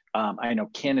differently. I know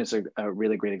Kin is a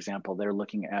really great example. They're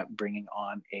looking at bringing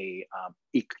on a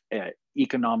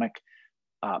economic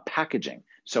packaging.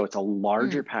 So it's a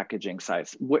larger packaging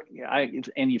size. And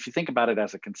if you think about it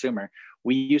as a consumer,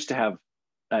 we used to have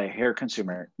a hair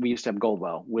consumer. We used to have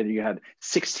Goldwell, where you had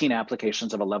 16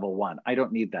 applications of a level 1. I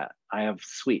don't need that. I have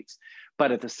Sweets.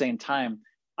 But at the same time,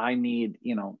 I need,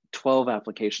 12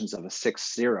 applications of a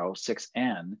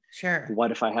 6N. Sure.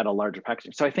 What if I had a larger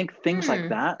packaging? So I think things like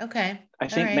that. Okay. I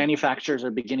think manufacturers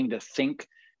are beginning to think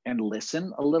and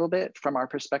listen a little bit from our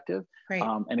perspective. Right.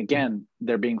 And again,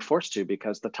 they're being forced to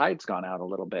because the tide's gone out a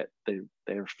little bit.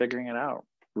 They're figuring it out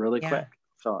really quick.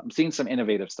 So I'm seeing some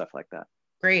innovative stuff like that.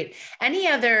 Great. Any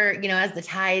other, as the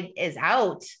tide is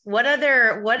out,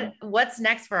 what's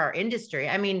next for our industry?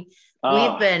 I mean,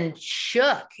 we've been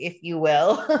shook, if you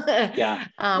will. Yeah.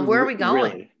 Where are we going?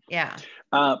 Really. Yeah.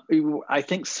 I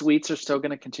think Sweets are still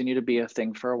going to continue to be a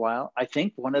thing for a while. I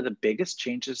think one of the biggest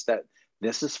changes that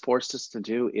this has forced us to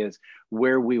do is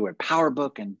where we would power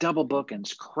book and double book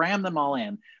and cram them all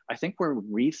in. I think we're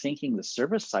rethinking the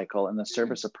service cycle and the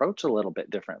service approach a little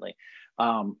bit differently.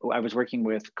 I was working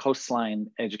with Coastline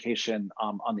Education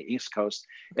on the East Coast,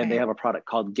 and they have a product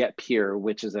called Get Pure,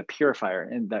 which is a purifier,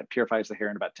 and that purifies the hair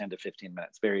in about 10 to 15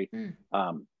 minutes,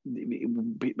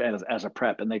 as a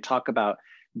prep. And they talk about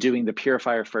doing the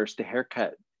purifier first, the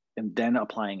haircut, and then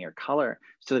applying your color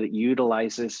so that it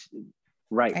utilizes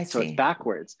so it's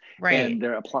backwards. And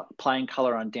they're applying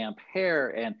color on damp hair.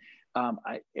 And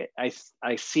I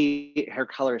see hair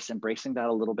colorists embracing that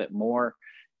a little bit more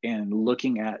and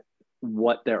looking at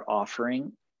what they're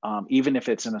offering, even if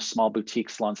it's in a small boutique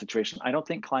salon situation. I don't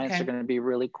think clients are going to be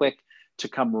really quick to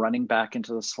come running back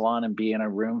into the salon and be in a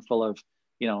room full of,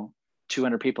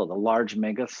 200 people. The large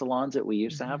mega salons that we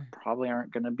used to have probably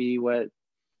aren't going to be what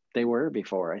they were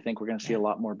before. I think we're going to see a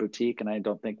lot more boutique, and I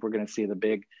don't think we're going to see the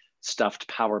big stuffed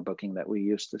power booking that we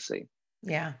used to see.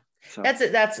 Yeah. So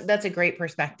that's a great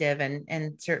perspective,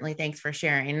 and certainly thanks for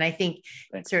sharing. And I think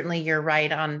certainly you're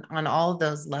right on all of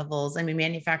those levels. I mean,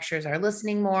 manufacturers are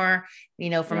listening more.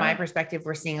 From my perspective,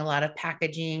 we're seeing a lot of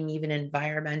packaging, even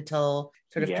environmental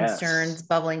sort of concerns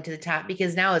bubbling to the top,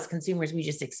 because now as consumers, we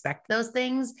just expect those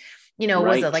things.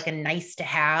 Was it like a nice to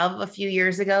have a few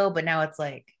years ago, but now it's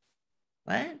like,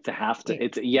 what? To have to,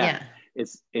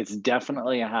 It's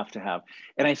definitely a have to have.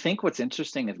 And I think what's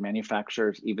interesting is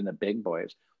manufacturers, even the big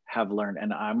boys, have learned,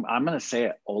 and I'm going to say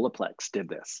it, Olaplex did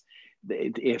this.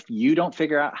 If you don't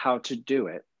figure out how to do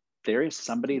it, there is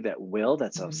somebody that will,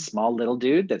 that's a small little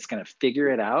dude that's going to figure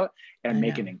it out and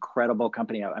make an incredible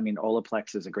company out. I mean,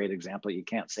 Olaplex is a great example. You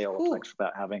can't say Olaplex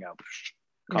without having a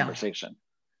conversation. No.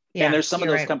 Yeah, and there's some of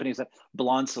those companies that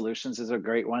Blonde Solutions is a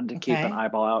great one to keep an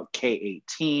eyeball out.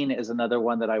 K18 is another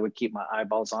one that I would keep my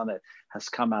eyeballs on that has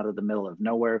come out of the middle of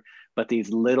nowhere. But these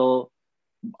little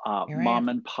mom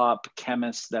and pop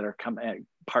chemists that are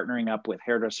partnering up with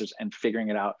hairdressers and figuring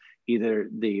it out. Either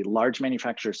the large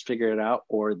manufacturers figure it out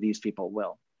or these people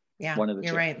will. Yeah, one of the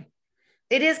two. Right.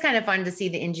 It is kind of fun to see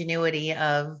the ingenuity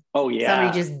of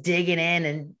somebody just digging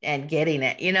in and getting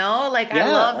it, you know, like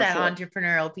I love that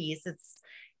entrepreneurial piece.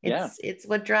 It's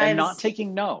what drives. And not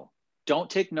taking no. Don't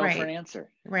take no for an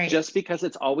answer. Right. Just because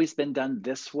it's always been done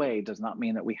this way does not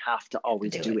mean that we have to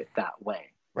always do it that way.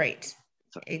 Right.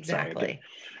 So, exactly.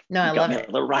 No, I love it.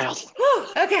 A little riled.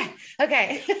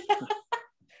 Okay.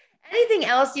 Anything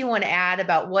else you want to add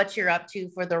about what you're up to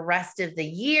for the rest of the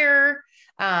year?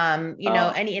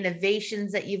 Any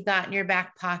innovations that you've got in your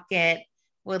back pocket?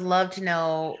 Would love to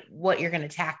know what you're going to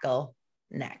tackle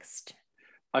next.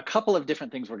 A couple of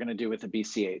different things we're going to do with the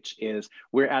BCH is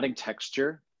we're adding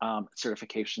texture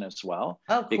certification as well.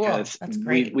 Oh, cool. Because that's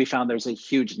great. We found there's a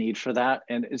huge need for that.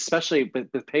 And especially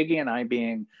with Peggy and I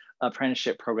being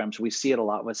apprenticeship programs, we see it a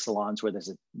lot with salons where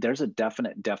there's a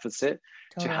definite deficit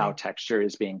to how texture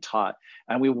is being taught.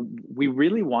 And we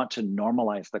really want to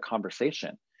normalize the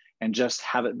conversation and just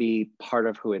have it be part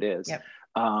of who it is. Yep.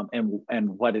 And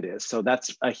what it is. So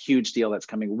that's a huge deal that's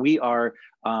coming. We are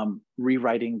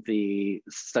rewriting the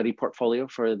study portfolio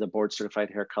for the board certified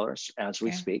hair colorist as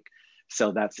we speak.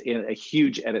 So that's a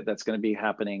huge edit that's going to be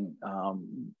happening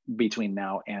between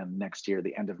now and next year,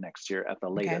 the end of next year at the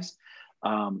latest.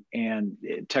 And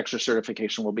texture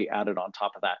certification will be added on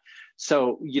top of that.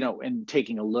 So, and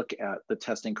taking a look at the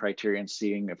testing criteria and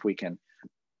seeing if we can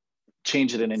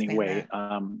change it in any way.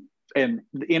 And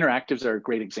the interactives are a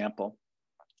great example.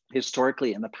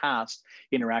 Historically, in the past,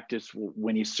 interactives,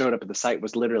 when you showed up at the site,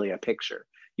 was literally a picture.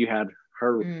 You had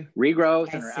her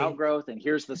regrowth and her outgrowth, and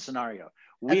here's the scenario.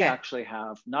 We actually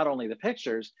have not only the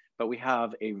pictures, but we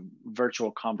have a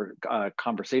virtual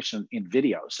conversation in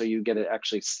video. So you get to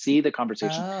actually see the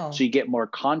conversation. So you get more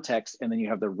context, and then you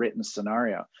have the written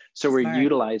scenario. So we're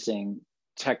utilizing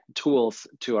tech tools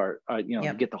to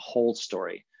get the whole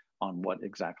story on what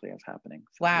exactly is happening.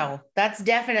 So, wow. That's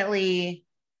definitely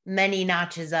many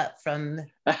notches up from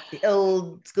the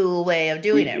old school way of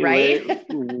doing it, right?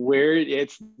 where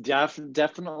it's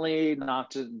definitely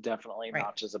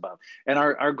notches above. And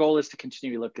our goal is to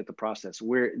continue to look at the process.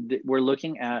 We're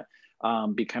looking at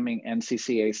becoming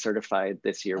NCCA certified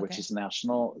this year, which is a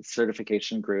national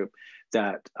certification group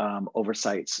that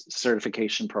oversights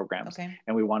certification programs.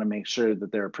 And we want to make sure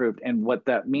that they're approved. And what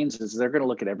that means is they're going to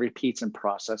look at every piece and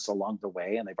process along the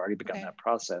way, and they've already begun that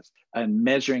process, and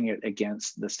measuring it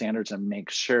against the standards and make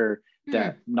sure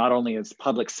that not only is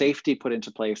public safety put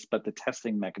into place, but the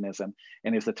testing mechanism,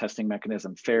 and is the testing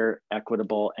mechanism fair,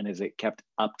 equitable, and is it kept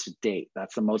up to date?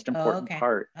 That's the most important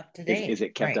part. Up to date. Is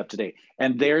it kept up to date?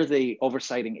 And they're the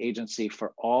oversighting agency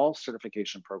for all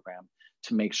certification programs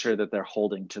to make sure that they're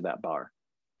holding to that bar.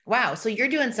 Wow. So you're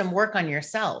doing some work on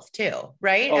yourself too,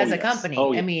 right? As a company.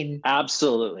 I mean,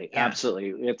 absolutely.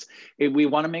 Absolutely. We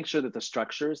want to make sure that the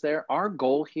structure is there. Our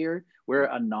goal here, we're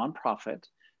a nonprofit.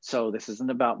 So this isn't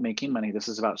about making money. This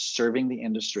is about serving the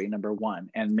industry, number one,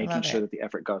 and making sure that the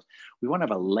effort goes. We want to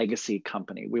have a legacy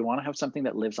company. We want to have something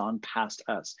that lives on past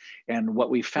us. And what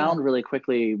we found really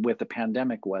quickly with the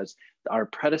pandemic was our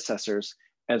predecessors,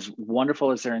 as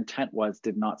wonderful as their intent was,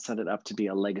 did not set it up to be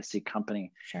a legacy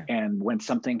company. And when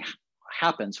something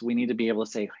happens, we need to be able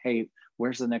to say, hey,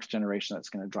 where's the next generation that's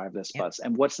going to drive this bus?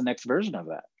 And what's the next version of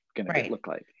that going to look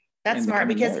like? That's smart,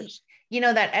 because,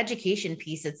 that education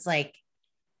piece, it's like,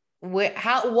 what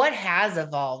has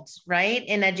evolved, right?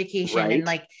 In education, and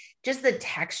like just the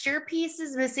texture piece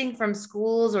is missing from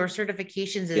schools or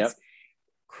certifications. It's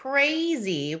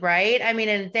crazy, right? I mean,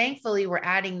 and thankfully we're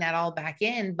adding that all back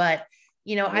in, but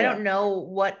I don't know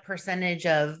what percentage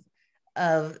of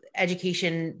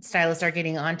education stylists are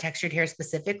getting on textured hair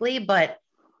specifically, but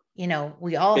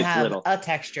we all have a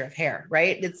texture of hair,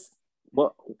 right?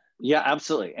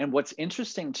 Absolutely. And what's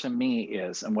interesting to me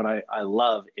is, and what I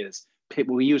love is,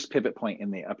 we use Pivot Point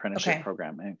in the apprenticeship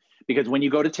program. And because when you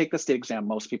go to take the state exam,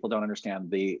 most people don't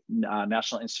understand the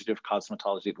National Institute of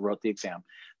Cosmetology wrote the exam.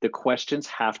 The questions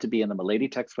have to be in the Milady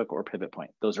textbook or Pivot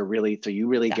Point. Those are really, so you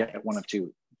really get one of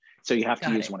two. So you have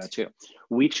to use one or two.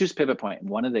 We choose Pivot Point.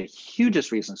 One of the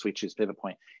hugest reasons we choose Pivot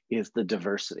Point is the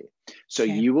diversity. So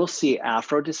you will see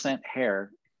Afro descent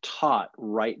hair taught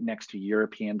right next to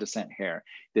European descent hair.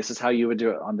 This is how you would do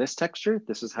it on this texture.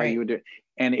 This is how you would do it.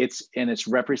 And it's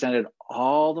represented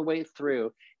all the way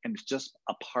through, and it's just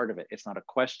a part of it. It's not a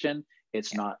question.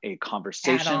 It's not a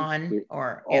conversation. Add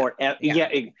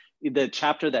on the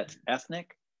chapter that's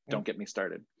ethnic, don't get me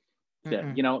started.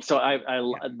 Yeah, you know, so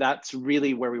that's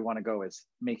really where we want to go, is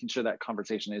making sure that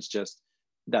conversation is just,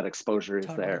 that exposure is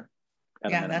there.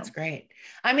 Yeah, that's great.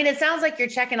 I mean, it sounds like you're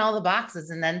checking all the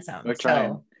boxes and then some. We're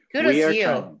trying. So kudos to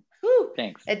you.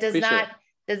 Thanks. It does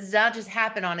not just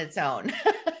happen on its own.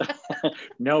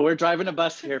 No, we're driving a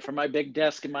bus here from my big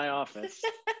desk in my office.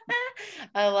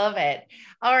 I love it.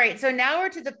 All right. So now we're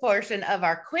to the portion of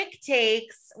our quick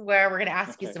takes where we're going to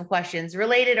ask you some questions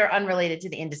related or unrelated to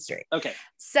the industry. Okay.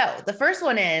 So the first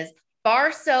one is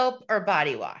bar soap or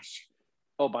body wash?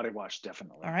 Oh, body wash,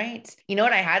 definitely. All right. You know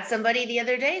what? I had somebody the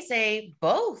other day say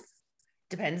both.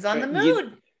 Depends on the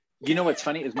mood. You know what's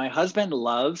funny is my husband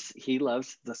loves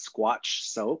the Squatch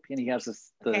soap, and he has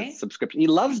the subscription. He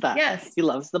loves that. Yes. He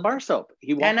loves the bar soap.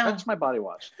 He won't touch my body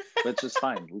wash, which is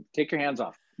fine. Take your hands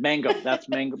off. Mango. That's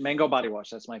mango body wash.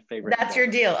 That's my favorite. That's your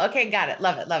deal. Okay. Got it.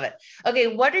 Love it. Love it.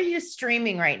 Okay. What are you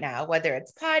streaming right now? Whether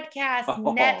it's podcasts,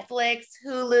 Netflix,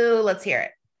 Hulu, let's hear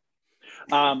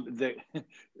it.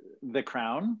 The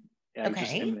Crown. I'm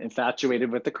just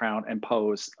infatuated with The Crown, and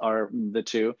Pose are the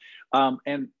two.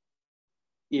 And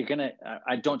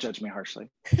I don't judge me harshly.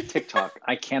 TikTok.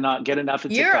 I cannot get enough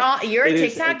of TikTok. You're a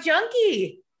TikTok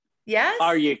junkie. Yes.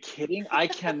 Are you kidding? I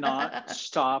cannot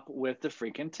stop with the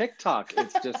freaking TikTok.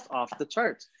 It's just off the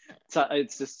charts. So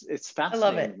it's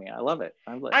fascinating to me. I love it.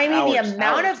 I mean, the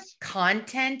amount of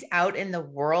content out in the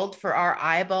world for our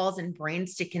eyeballs and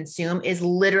brains to consume is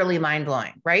literally mind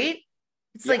blowing, right?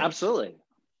 It's absolutely.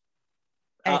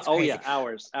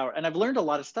 Hours. And I've learned a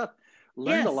lot of stuff. A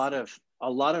lot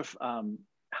of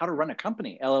how to run a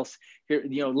company, LLC,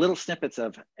 little snippets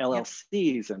of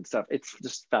LLCs and stuff. It's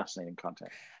just fascinating content.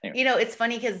 Anyway. You know, it's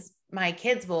funny because my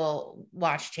kids will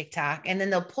watch TikTok and then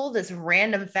they'll pull this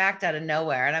random fact out of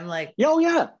nowhere. And I'm like, oh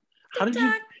yeah. How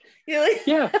TikTok? did you?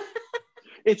 Yeah.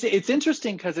 It's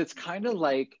interesting because it's kind of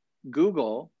like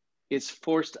Google is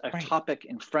forced a topic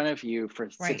in front of you for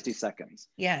 60 seconds.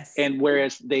 Yes. And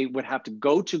whereas they would have to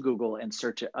go to Google and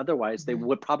search it, otherwise they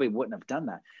wouldn't have done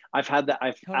that. I've had that.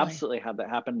 I've absolutely had that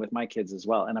happen with my kids as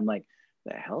well. And I'm like,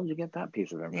 the hell did you get that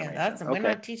piece of information? Yeah, we're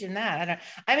not teaching that.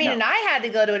 And I had to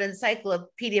go to an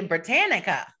Encyclopedia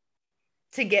Britannica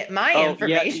to get my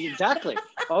information. Yeah, exactly.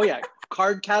 Oh yeah.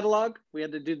 Card catalog. We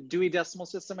had to do Dewey Decimal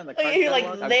System and the card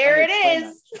catalog. Like, there it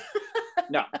is.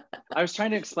 No, I was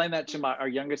trying to explain that to our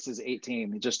youngest is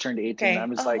 18. He just turned 18. Okay. I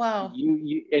was wow.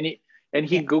 He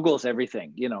Googles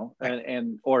everything,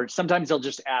 or sometimes he'll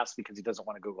just ask because he doesn't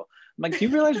want to Google. I'm like, do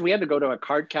you realize we had to go to a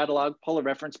card catalog, pull a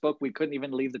reference book? We couldn't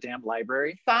even leave the damn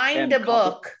library. Find a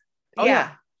book. Oh,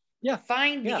 yeah.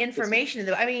 Find the information.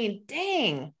 I mean,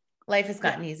 dang, life has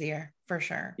gotten easier for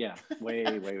sure. Yeah, way,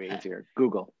 way, way easier.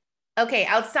 Google. Okay,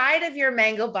 outside of your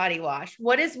Mango body wash,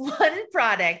 what is one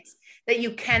product that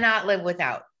you cannot live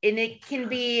without? And it can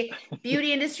be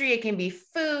beauty industry, it can be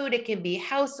food, it can be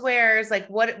housewares. Like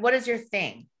what is your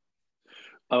thing?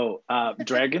 Oh,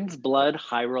 Dragon's Blood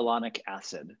Hyaluronic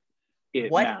Acid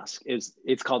mask.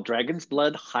 It's called Dragon's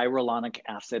Blood Hyaluronic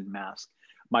Acid mask.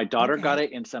 My daughter got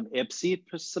it in some Ipsy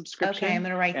subscription. Okay, I'm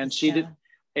gonna write and she down.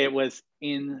 It was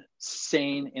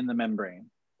insane in the membrane.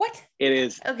 What? It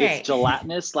is. Okay. It's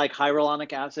gelatinous like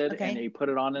hyaluronic acid, and you put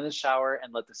it on in the shower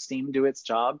and let the steam do its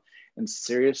job. And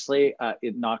seriously,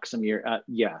 it knocks some year.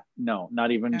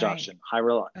 Not even joshing.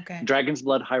 Dragon's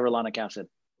Blood Hyaluronic Acid.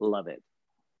 Love it.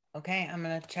 Okay, I'm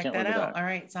gonna check that out. All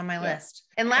right, it's on my list.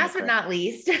 And last but not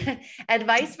least,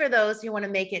 advice for those who want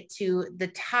to make it to the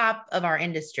top of our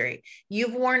industry.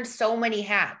 You've worn so many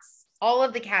hats, all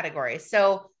of the categories.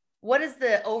 So, what is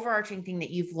the overarching thing that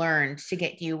you've learned to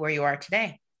get you where you are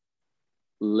today?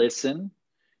 Listen,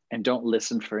 and don't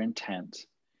listen for intent.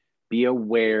 Be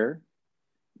aware,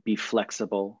 be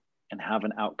flexible, and have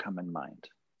an outcome in mind.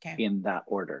 In that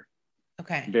order.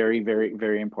 Okay. Very, very,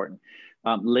 very important.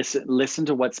 Listen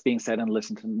to what's being said and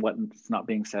listen to what's not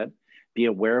being said. Be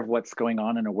aware of what's going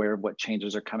on and aware of what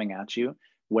changes are coming at you,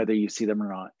 whether you see them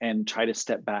or not, and try to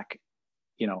step back.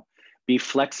 Be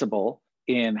flexible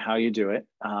in how you do it,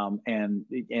 and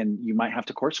you might have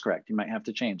to course correct. You might have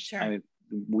to change. Sure.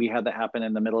 We had that happen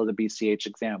in the middle of the BCH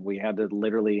exam. We had to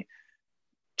literally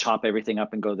chop everything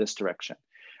up and go this direction,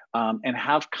 and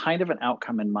have kind of an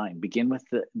outcome in mind. Begin with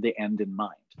the end in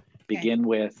mind. Begin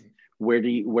with where do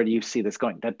you see this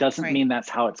going? That doesn't mean that's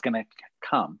how it's going to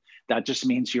come. That just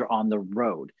means you're on the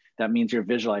road. That means you're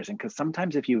visualizing, because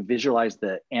sometimes if you visualize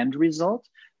the end result,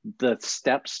 the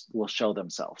steps will show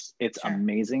themselves. It's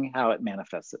amazing how it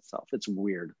manifests itself. It's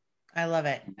weird. I love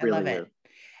it. I love it.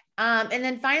 And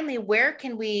then finally, where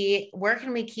can we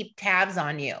keep tabs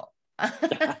on you?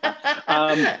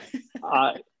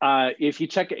 If you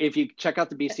check out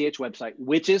the BCH website,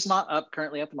 which is not up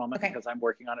currently at the moment because I'm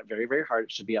working on it very, very hard.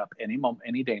 It should be up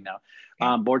any day now.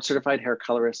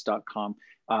 Board-certified-hair-colorist.com.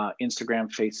 Instagram,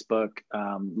 Facebook,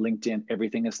 LinkedIn,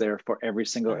 everything is there for every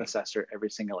single assessor, every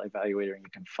single evaluator, and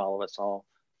you can follow us all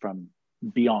from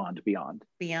beyond.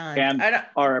 And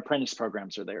our apprentice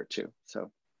programs are there too.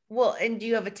 So, well, and do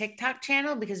you have a TikTok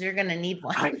channel? Because you're going to need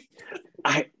one.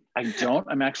 I don't.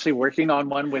 I'm actually working on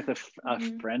one with a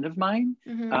friend of mine,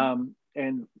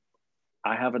 and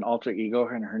I have an alter ego,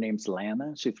 and her name's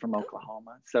Lana. She's from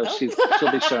Oklahoma, so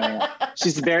she'll be showing up.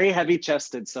 She's very heavy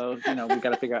chested, so we've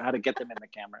got to figure out how to get them in the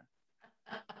camera.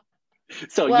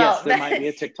 So yes, there might be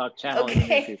a TikTok channel in the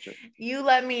near future. You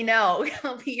let me know.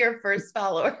 I'll be your first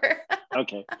follower.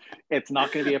 Okay, it's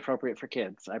not going to be appropriate for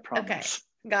kids. I promise.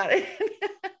 Okay, got it.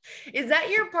 Is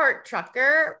that your part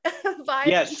trucker vibe?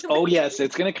 Yes. Oh, yes.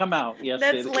 It's going to come out. Yes.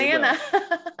 That's Lana.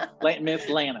 Miss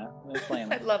Lana.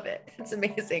 I love it. It's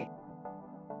amazing.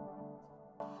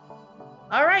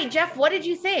 All right, Jeff, what did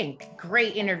you think?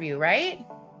 Great interview, right?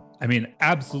 I mean,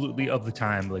 absolutely of the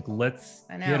time. Like, let's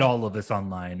get all of this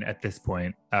online at this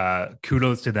point.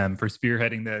 Kudos to them for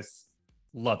spearheading this.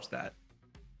 Loved that.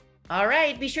 All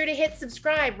right, be sure to hit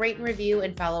subscribe, rate and review,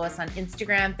 and follow us on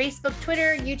Instagram, Facebook,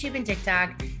 Twitter, YouTube, and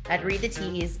TikTok at Read the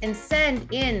Tease, and send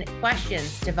in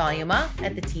questions to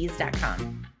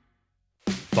volumeup@thetease.com.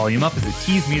 Volume Up is a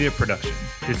Tease Media production.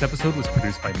 This episode was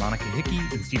produced by Monica Hickey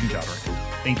and Stephen Jodorowsky.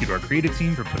 Thank you to our creative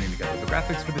team for putting together the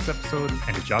graphics for this episode,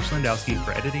 and to Josh Landowski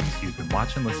for editing so you can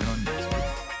watch and listen on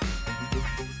YouTube.